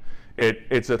good.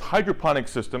 It's a hydroponic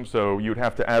system, so you'd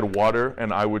have to add water,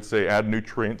 and I would say add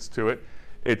nutrients to it.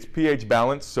 It's pH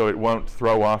balanced, so it won't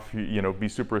throw off, be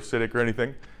super acidic or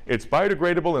anything. It's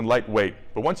biodegradable and lightweight,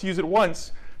 but once you use it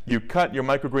once, you cut your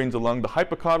microgreens along the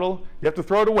hypocotyl, you have to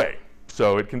throw it away,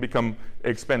 so it can become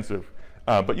expensive.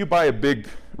 But you buy a big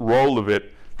roll of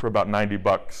it for about 90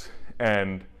 bucks,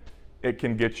 and it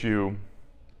can get you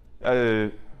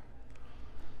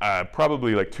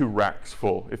probably like 2 racks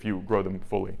full if you grow them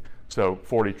fully. So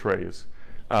 40 trays.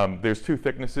 There's 2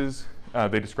 thicknesses.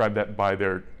 They describe that by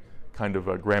their kind of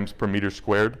grams per meter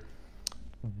squared.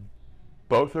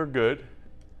 Both are good.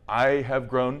 I have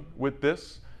grown with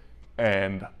this,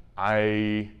 and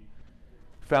I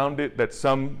found it that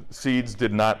some seeds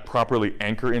did not properly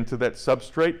anchor into that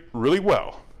substrate really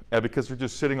well because they're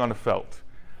just sitting on a felt.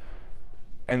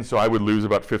 And so I would lose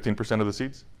about 15% of the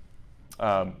seeds.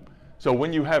 So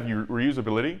when you have your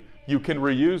reusability, you can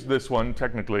reuse this one,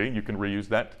 technically, you can reuse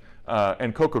that,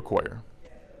 and coco coir.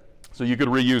 So you could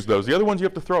reuse those. The other ones you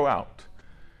have to throw out.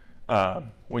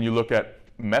 When you look at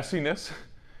messiness,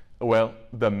 well,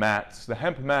 the mats, the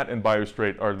hemp mat and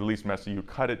BioStraight are the least messy. You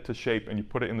cut it to shape and you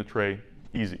put it in the tray,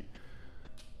 easy.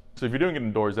 So if you're doing it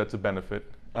indoors, that's a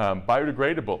benefit.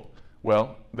 Biodegradable.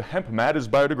 Well, the hemp mat is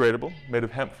biodegradable, made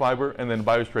of hemp fiber, and then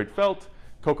BioStraight felt,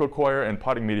 coco coir, and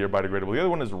potting media are biodegradable. The other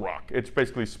one is rock. It's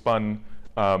basically spun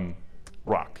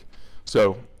rock.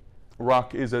 So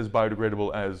rock is as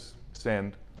biodegradable as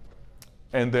sand.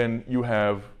 And then you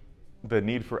have the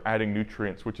need for adding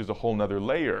nutrients, which is a whole nother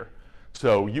layer.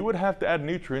 So you would have to add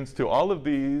nutrients to all of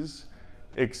these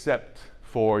except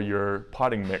for your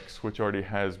potting mix, which already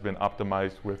has been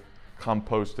optimized with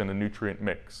compost and a nutrient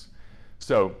mix.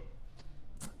 So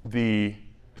the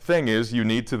thing is, you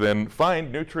need to then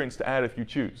find nutrients to add if you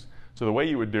choose. So the way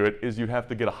you would do it is you'd have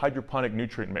to get a hydroponic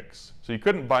nutrient mix. So you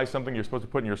couldn't buy something you're supposed to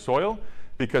put in your soil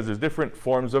because there's different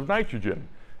forms of nitrogen.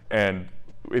 And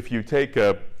if you take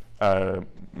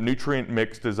nutrient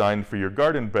mix designed for your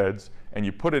garden beds, and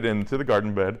you put it into the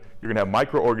garden bed, you're going to have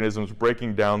microorganisms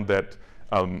breaking down that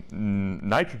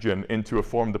nitrogen into a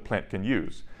form the plant can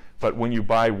use. But when you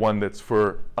buy one that's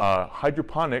for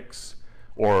hydroponics,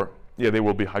 or yeah, they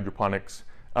will be hydroponics,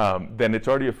 then it's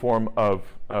already a form of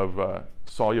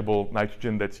soluble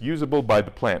nitrogen that's usable by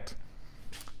the plant.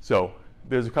 So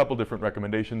there's a couple different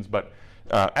recommendations, but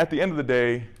at the end of the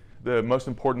day, the most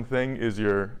important thing is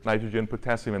your nitrogen,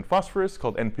 potassium, and phosphorus,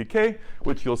 called NPK,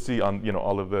 which you'll see on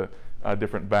all of the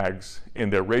different bags in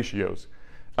their ratios.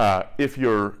 If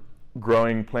you're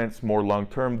growing plants more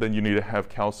long-term, then you need to have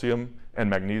calcium and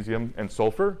magnesium and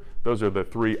sulfur. Those are the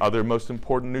three other most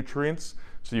important nutrients.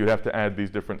 So you'd have to add these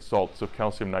different salts of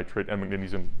calcium nitrate and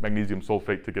magnesium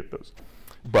sulfate to get those.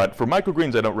 But for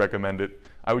microgreens, I don't recommend it.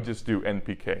 I would just do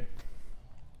NPK.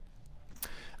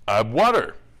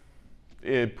 Water.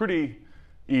 Pretty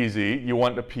easy. You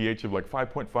want a pH of like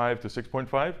 5.5 to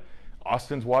 6.5.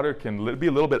 Austin's water can be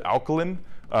a little bit alkaline.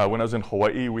 When I was in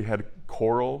Hawaii, we had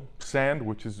coral sand,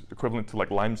 which is equivalent to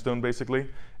like limestone basically,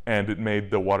 and it made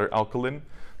the water alkaline.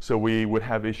 So we would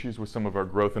have issues with some of our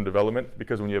growth and development,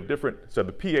 because when you have different, so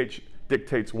the pH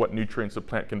dictates what nutrients a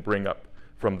plant can bring up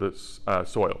from the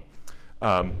soil.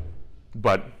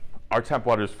 But our tap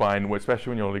water is fine, especially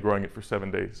when you're only growing it for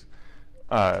 7 days.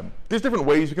 There's different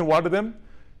ways you can water them.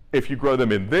 If you grow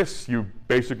them in this, you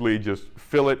basically just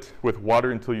fill it with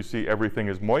water until you see everything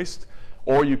is moist.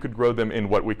 Or you could grow them in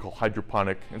what we call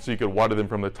hydroponic. And so you could water them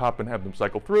from the top and have them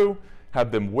cycle through,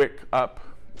 have them wick up,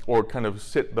 or kind of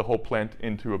sit the whole plant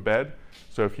into a bed.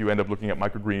 So if you end up looking at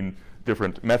microgreen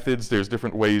different methods, there's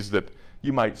different ways that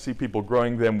you might see people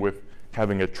growing them with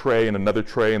having a tray and another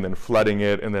tray and then flooding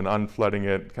it and then unflooding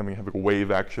it, having a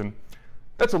wave action.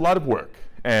 That's a lot of work,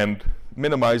 and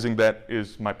minimizing that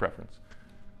is my preference.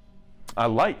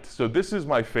 Light. So this is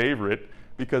my favorite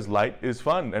because light is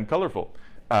fun and colorful.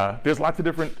 There's lots of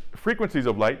different frequencies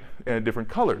of light and different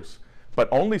colors, but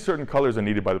only certain colors are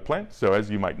needed by the plant. So as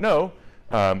you might know,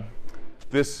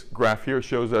 this graph here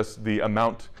shows us the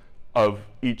amount of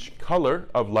each color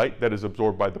of light that is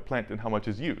absorbed by the plant and how much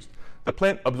is used. The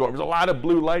plant absorbs a lot of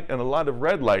blue light and a lot of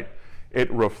red light. It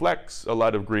reflects a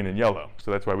lot of green and yellow, so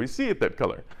that's why we see it that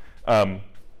color.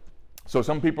 So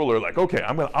some people are like, okay,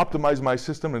 I'm going to optimize my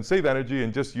system and save energy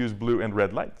and just use blue and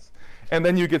red lights. And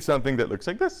then you get something that looks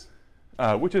like this,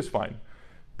 which is fine.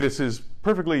 This is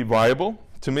perfectly viable.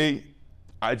 To me,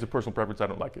 it's a personal preference. I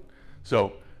don't like it.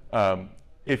 So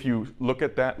if you look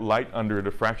at that light under a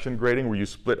diffraction grating, where you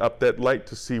split up that light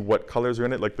to see what colors are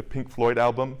in it, like the Pink Floyd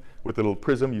album with the little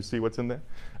prism, you see what's in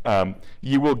there,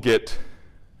 you will get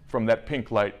from that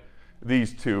pink light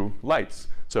these two lights.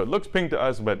 So it looks pink to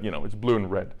us, but it's blue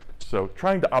and red. So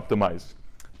trying to optimize.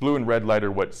 Blue and red light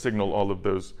are what signal all of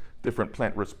those different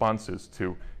plant responses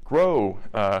to grow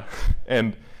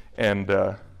and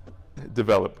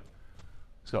develop.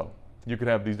 So you could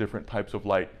have these different types of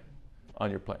light on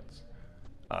your plants.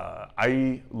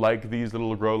 I like these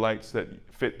little grow lights that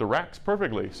fit the racks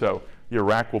perfectly. So your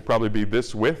rack will probably be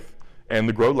this width, and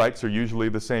the grow lights are usually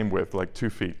the same width, like 2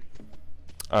 feet.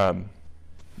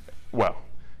 Well,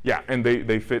 yeah, and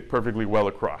they fit perfectly well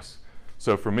across.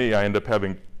 So for me, I end up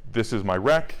having, this is my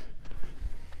rack,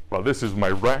 well, this is my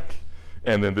rack,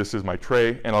 and then this is my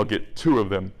tray, and I'll get 2 of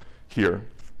them here.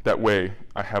 That way,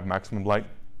 I have maximum light.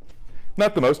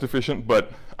 Not the most efficient,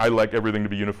 but I like everything to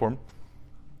be uniform.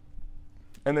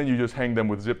 And then you just hang them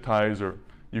with zip ties, or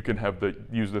you can have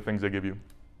use the things they give you.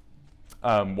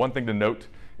 One thing to note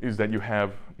is that you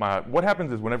have what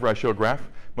happens is whenever I show a graph,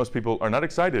 most people are not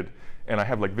excited. And I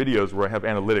have like videos where I have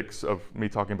analytics of me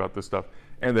talking about this stuff.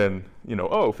 And then,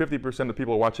 oh, 50% of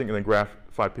people are watching, and then graph,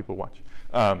 5 people watch.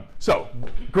 So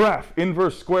graph,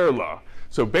 inverse square law.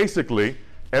 So basically,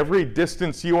 every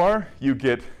distance you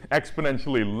get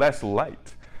exponentially less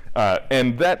light.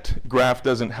 And that graph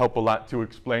doesn't help a lot to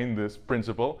explain this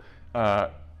principle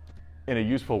in a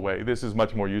useful way. This is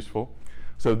much more useful.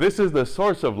 So this is the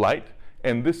source of light,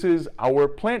 and this is our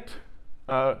plant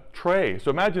tray. So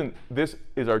imagine this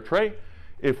is our tray.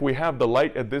 If we have the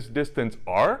light at this distance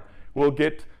r, we'll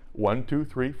get 1, 2,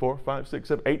 3, 4, 5, 6,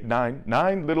 7, 8,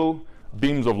 9 little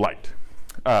beams of light.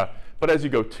 But as you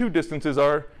go 2 distances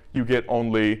r, you get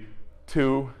only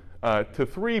 2 to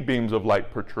 3 beams of light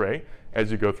per tray.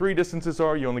 As you go 3 distances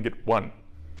r, you only get 1.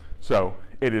 So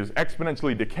it is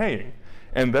exponentially decaying.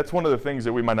 And that's one of the things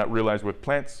that we might not realize with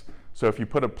plants. So if you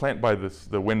put a plant by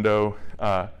the window,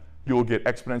 you will get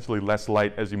exponentially less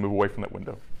light as you move away from that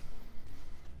window.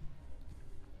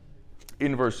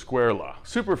 Inverse square law.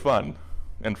 Super fun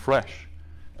and fresh.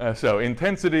 So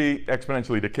intensity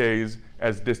exponentially decays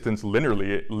as distance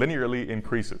linearly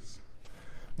increases.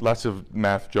 lots of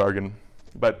math jargon,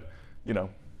 but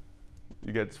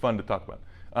it's fun to talk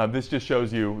about. This just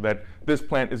shows you that this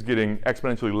plant is getting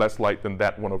exponentially less light than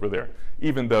that one over there,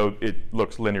 even though it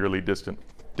looks linearly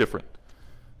different.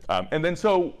 And then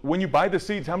so when you buy the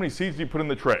seeds, how many seeds do you put in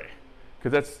the tray?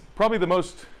 Because that's probably the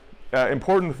most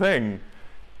important thing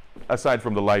aside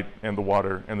from the light and the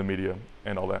water and the media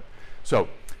and all that. So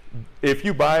if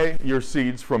you buy your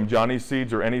seeds from Johnny's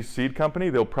Seeds or any seed company,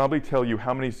 they'll probably tell you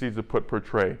how many seeds to put per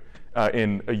tray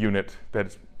in a unit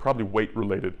that's probably weight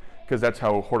related, because that's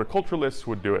how horticulturalists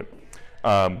would do it.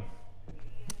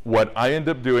 What I end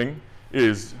up doing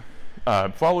is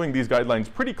following these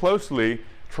guidelines pretty closely,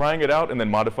 trying it out and then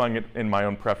modifying it in my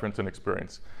own preference and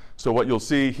experience. So what you'll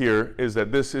see here is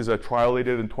that this is a trial they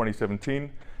did in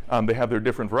 2017. They have their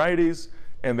different varieties,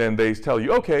 and then they tell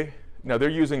you, okay, now they're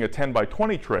using a 10 by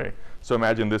 20 tray, so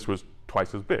imagine this was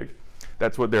twice as big.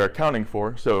 That's what they're accounting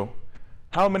for. So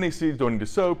how many seeds do I need to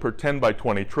sow per 10 by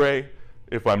 20 tray?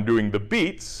 If I'm doing the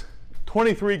beets,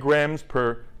 23 grams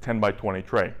per 10 by 20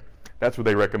 tray. That's what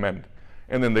they recommend.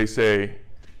 And then they say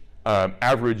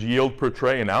average yield per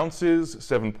tray in ounces,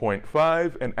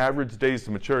 7.5, and average days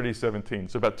to maturity, 17.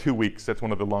 So about 2 weeks. That's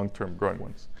one of the long-term growing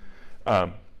ones.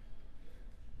 And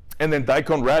then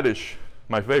daikon radish,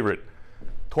 my favorite,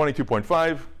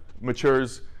 22.5,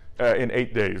 matures in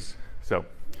 8 days. So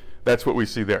that's what we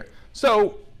see there.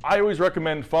 So I always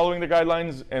recommend following the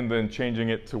guidelines and then changing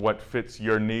it to what fits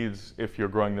your needs if you're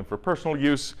growing them for personal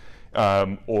use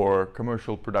or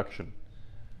commercial production.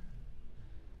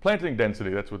 Planting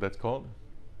density, that's what that's called.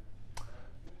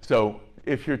 So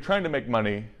if you're trying to make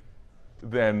money,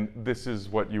 then this is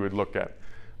what you would look at.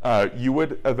 You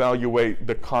would evaluate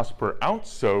the cost per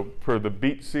ounce. So for the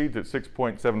beet seeds at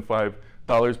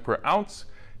 $6.75 per ounce,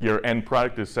 your end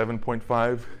product is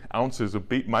 7.5 ounces of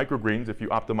beet microgreens if you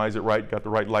optimize it right, got the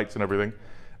right lights and everything.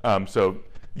 So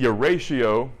your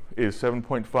ratio is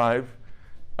 7.5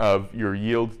 of your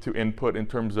yield to input in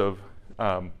terms of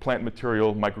plant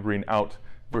material microgreen out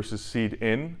versus seed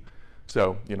in.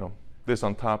 So, this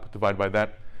on top divided by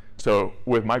that. So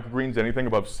with microgreens, anything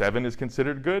above 7 is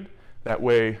considered good. That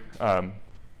way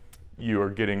you are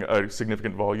getting a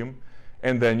significant volume.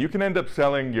 And then you can end up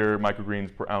selling your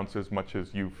microgreens per ounce as much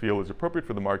as you feel is appropriate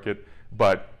for the market.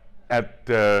 But at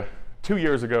 2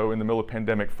 years ago, in the middle of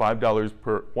pandemic, $5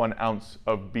 per 1 ounce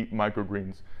of beet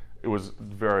microgreens, it was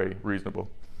very reasonable.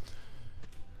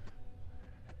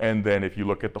 And then if you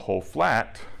look at the whole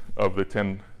flat of the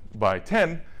 10 by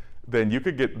 10, then you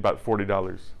could get about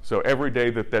 $40. So every day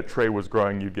that that tray was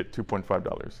growing, you'd get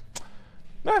 $2.5.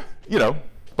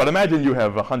 But imagine you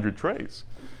have 100 trays.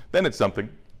 Then it's something.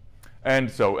 And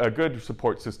so a good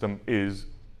support system is,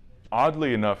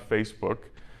 oddly enough, Facebook.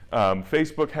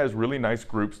 Facebook has really nice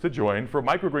groups to join for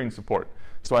microgreen support.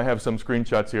 So I have some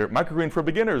screenshots here. Microgreen for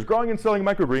beginners, growing and selling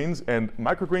microgreens, and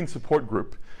microgreen support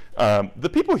group. The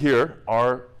people here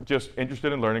are just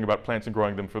interested in learning about plants and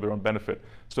growing them for their own benefit.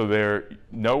 So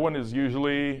no one is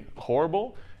usually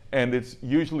horrible, and it's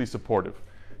usually supportive.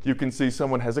 You can see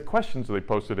someone has a question, so they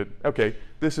posted it. Okay,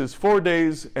 this is 4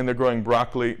 days, and they're growing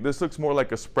broccoli. This looks more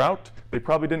like a sprout. They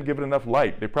probably didn't give it enough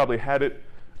light. They probably had it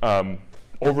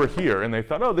over here, and they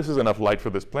thought, oh, this is enough light for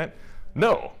this plant.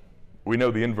 No, we know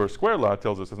the inverse square law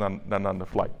tells us it's not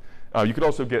enough light. You could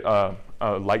also get a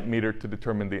light meter to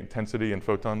determine the intensity in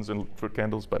photons and foot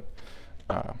candles, but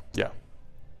yeah.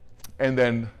 And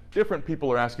then different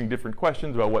people are asking different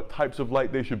questions about what types of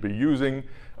light they should be using.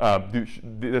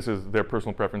 This is their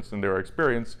personal preference and their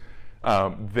experience.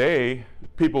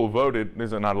 People voted,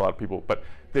 there's not a lot of people, but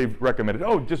they've recommended,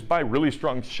 oh, just buy really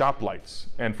strong shop lights.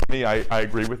 And for me, I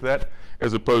agree with that,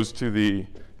 as opposed to the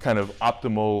kind of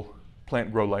optimal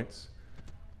plant grow lights.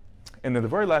 And then the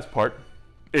very last part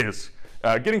is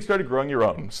getting started growing your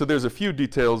own. So there's a few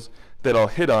details that I'll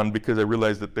hit on because I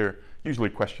realize that they're usually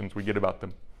questions we get about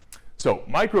them. So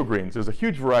microgreens, there's a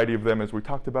huge variety of them. As we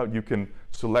talked about, you can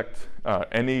select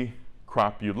any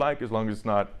crop you'd like as long as it's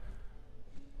not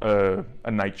a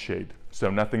nightshade. So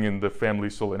nothing in the family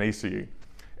Solanaceae.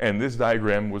 And this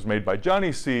diagram was made by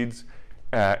Johnny's Seeds,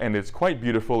 and it's quite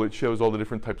beautiful. It shows all the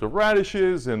different types of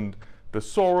radishes and the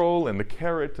sorrel and the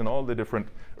carrot and all the different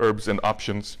herbs and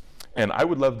options. And I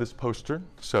would love this poster,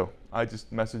 so I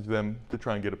just messaged them to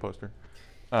try and get a poster.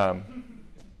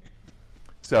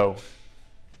 So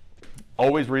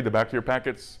always read the back of your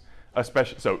packets,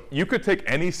 especially. So you could take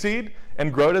any seed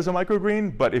and grow it as a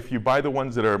microgreen, but if you buy the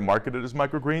ones that are marketed as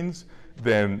microgreens,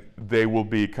 then they will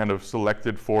be kind of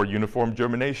selected for uniform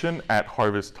germination at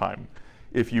harvest time.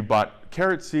 If you bought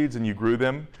carrot seeds and you grew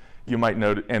them, you might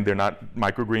note, and they're not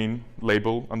microgreen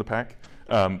label on the pack,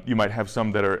 You might have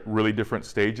some that are really different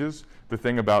stages. The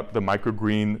thing about the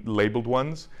microgreen labeled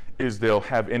ones is they'll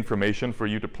have information for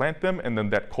you to plant them, and then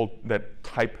that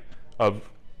type of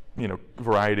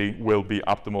variety will be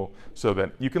optimal, so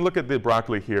that you can look at the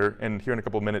broccoli here, and here in a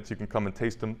couple of minutes you can come and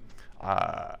taste them.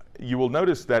 You will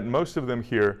notice that most of them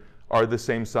here are the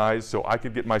same size, so I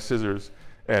could get my scissors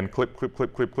and clip, clip,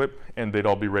 clip, clip, clip, and they'd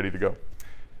all be ready to go.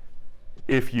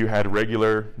 If you had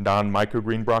regular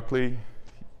non-microgreen broccoli,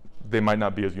 they might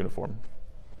not be as uniform.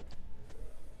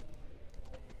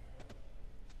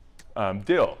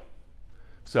 Dill.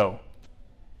 So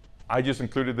I just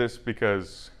included this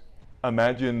because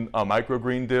imagine a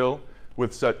microgreen dill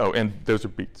with such, oh, and those are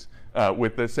beets,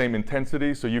 with the same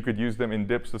intensity, so you could use them in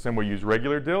dips the same way you use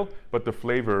regular dill, but the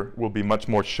flavor will be much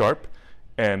more sharp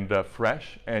and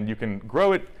fresh, and you can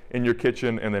grow it in your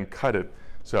kitchen and then cut it.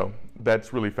 So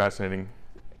that's really fascinating,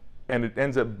 and it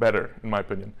ends up better, in my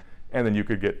opinion. And then you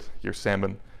could get your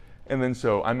salmon. And then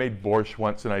so I made borscht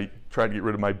once, and I tried to get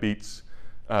rid of my beets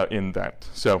in that.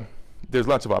 So there's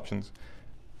lots of options.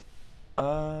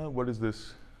 What is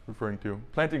this referring to?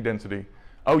 Planting density.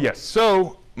 Oh yes,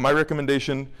 so my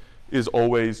recommendation is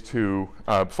always to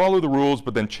follow the rules,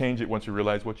 but then change it once you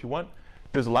realize what you want.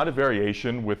 There's a lot of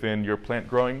variation within your plant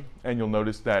growing, and you'll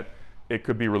notice that it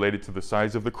could be related to the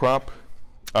size of the crop.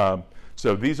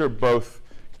 So these are both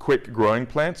quick growing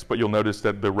plants, but you'll notice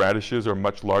that the radishes are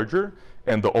much larger,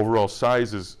 and the overall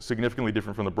size is significantly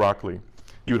different from the broccoli.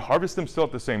 You would harvest them still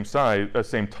at the same size,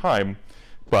 same time,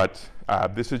 but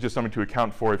this is just something to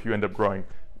account for if you end up growing.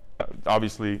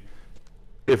 Obviously,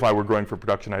 if I were growing for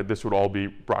production, this would all be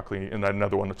broccoli, and then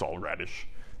another one that's all radish.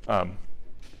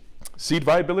 Seed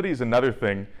viability is another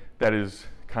thing that is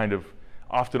kind of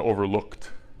often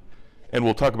overlooked, and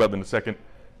we'll talk about that in a second.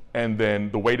 And then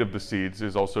the weight of the seeds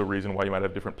is also a reason why you might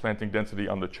have different planting density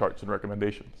on the charts and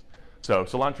recommendations. So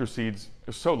cilantro seeds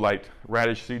are so light,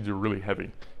 radish seeds are really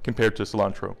heavy compared to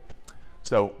cilantro.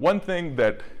 So one thing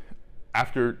that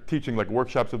after teaching like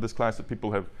workshops of this class that people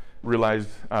have realized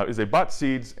is they bought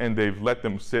seeds and they've let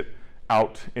them sit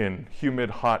out in humid,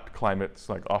 hot climates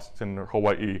like Austin or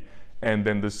Hawaii, and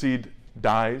then the seed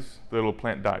dies, the little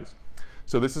plant dies.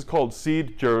 So this is called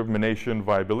seed germination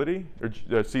viability,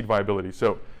 or seed viability.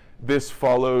 So this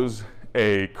follows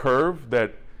a curve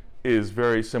that is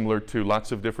very similar to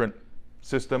lots of different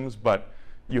systems, but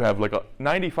you have like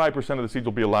 95% of the seeds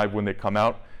will be alive when they come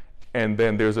out, and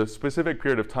then there's a specific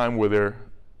period of time where they're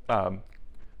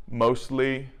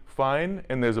mostly fine,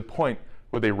 and there's a point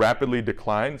where they rapidly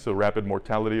decline, so rapid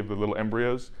mortality of the little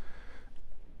embryos.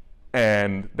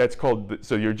 And that's called,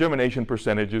 so your germination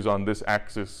percentage is on this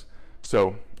axis.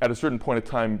 So at a certain point of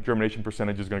time, germination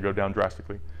percentage is going to go down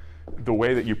drastically. The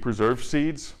way that you preserve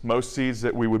seeds, most seeds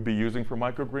that we would be using for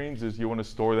microgreens is you want to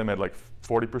store them at like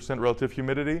 40% relative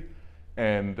humidity.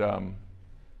 And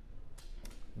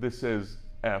this says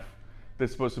F.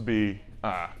 That's supposed to be,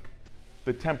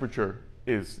 the temperature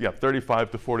is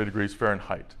 35 to 40 degrees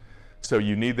Fahrenheit. So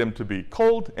you need them to be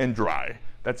cold and dry.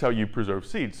 That's how you preserve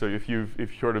seeds. So if you've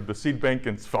heard of the seed bank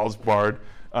in Svalbard,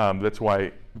 that's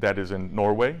why that is in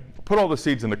Norway. Put all the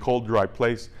seeds in a cold, dry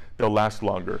place, they'll last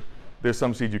longer. There's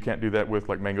some seeds you can't do that with,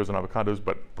 like mangoes and avocados,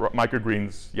 but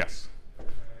microgreens, yes.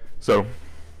 So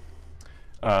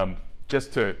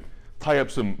just to tie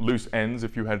up some loose ends,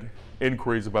 if you had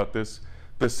inquiries about this,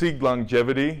 the seed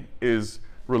longevity is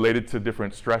related to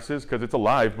different stresses, because it's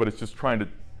alive, but it's just trying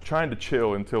to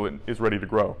chill until it is ready to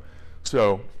grow.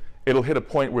 So it'll hit a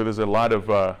point where there's a lot of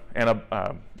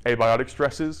abiotic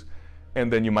stresses,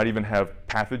 and then you might even have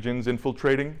pathogens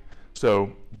infiltrating.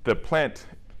 So the plant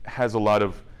has a lot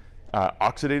of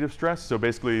oxidative stress. So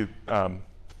basically,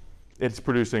 it's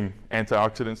producing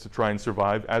antioxidants to try and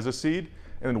survive as a seed.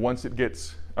 And then once it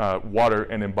gets water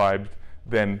and imbibed,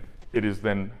 then it is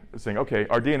then saying, okay,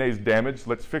 our DNA is damaged.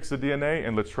 Let's fix the DNA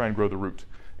and let's try and grow the root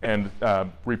and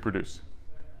reproduce.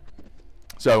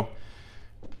 So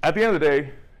at the end of the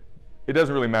day, it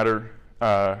doesn't really matter.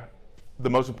 The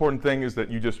most important thing is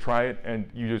that you just try it and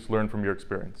you just learn from your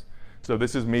experience. So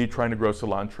this is me trying to grow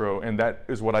cilantro, and that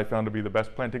is what I found to be the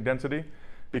best planting density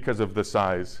because of the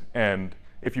size. And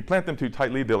if you plant them too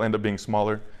tightly, they'll end up being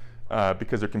smaller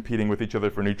because they're competing with each other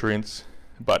for nutrients.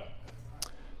 But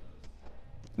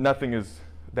nothing is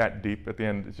that deep at the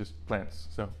end, it's just plants.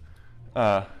 So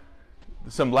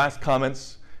some last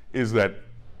comments is that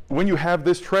when you have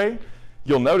this tray,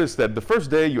 you'll notice that the first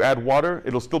day you add water,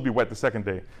 it'll still be wet the second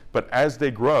day. But as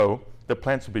they grow, the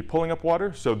plants will be pulling up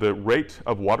water, so the rate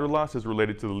of water loss is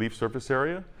related to the leaf surface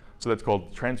area. So that's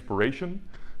called transpiration.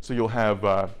 So you'll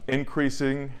have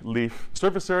increasing leaf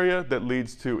surface area that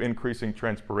leads to increasing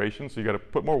transpiration. So you got to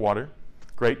put more water.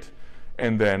 Great.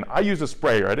 And then I use a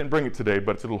sprayer. I didn't bring it today,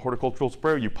 but it's a little horticultural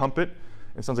sprayer. You pump it,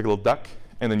 it sounds like a little duck,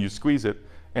 and then you squeeze it,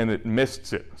 and it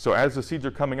mists it. So as the seeds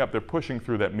are coming up, they're pushing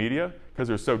through that media, because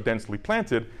they're so densely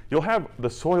planted, you'll have the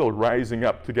soil rising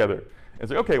up together. And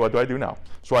it's like, okay, what do I do now?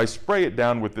 So I spray it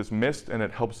down with this mist, and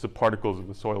it helps the particles of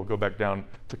the soil go back down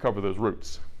to cover those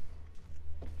roots.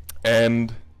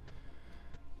 And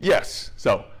yes,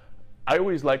 so I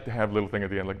always like to have a little thing at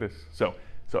the end like this.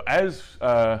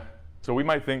 So we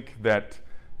might think that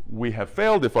we have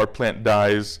failed if our plant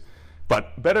dies,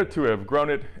 but better to have grown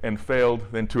it and failed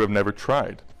than to have never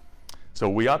tried. So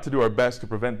we ought to do our best to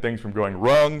prevent things from going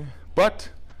wrong, but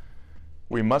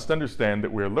we must understand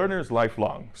that we're learners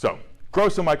lifelong. So grow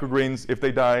some microgreens. If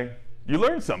they die, you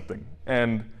learn something,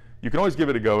 and you can always give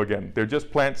it a go again. They're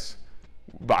just plants.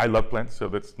 But I love plants, so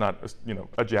that's not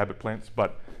a jab at plants.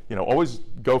 But always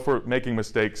go for making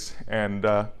mistakes, and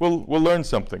we'll learn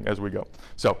something as we go.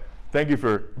 So thank you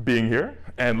for being here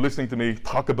and listening to me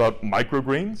talk about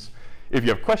microgreens. If you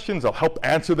have questions, I'll help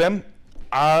answer them.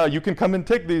 You can come and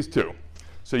take these too.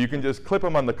 So you can just clip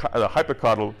them on the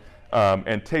hypocotyl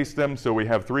and taste them. So we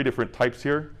have 3 different types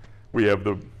here. We have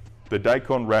the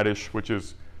daikon radish, which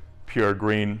is pure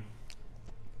green,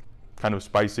 kind of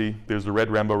spicy. There's the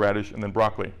red Rambo radish, and then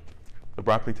broccoli. The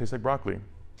broccoli tastes like broccoli.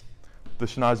 The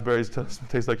schnozberries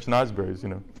taste like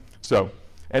schnozberries, So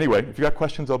anyway, if you got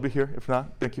questions, I'll be here. If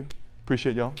not, thank you.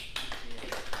 Appreciate y'all.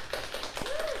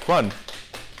 Fun.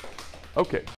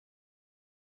 Okay.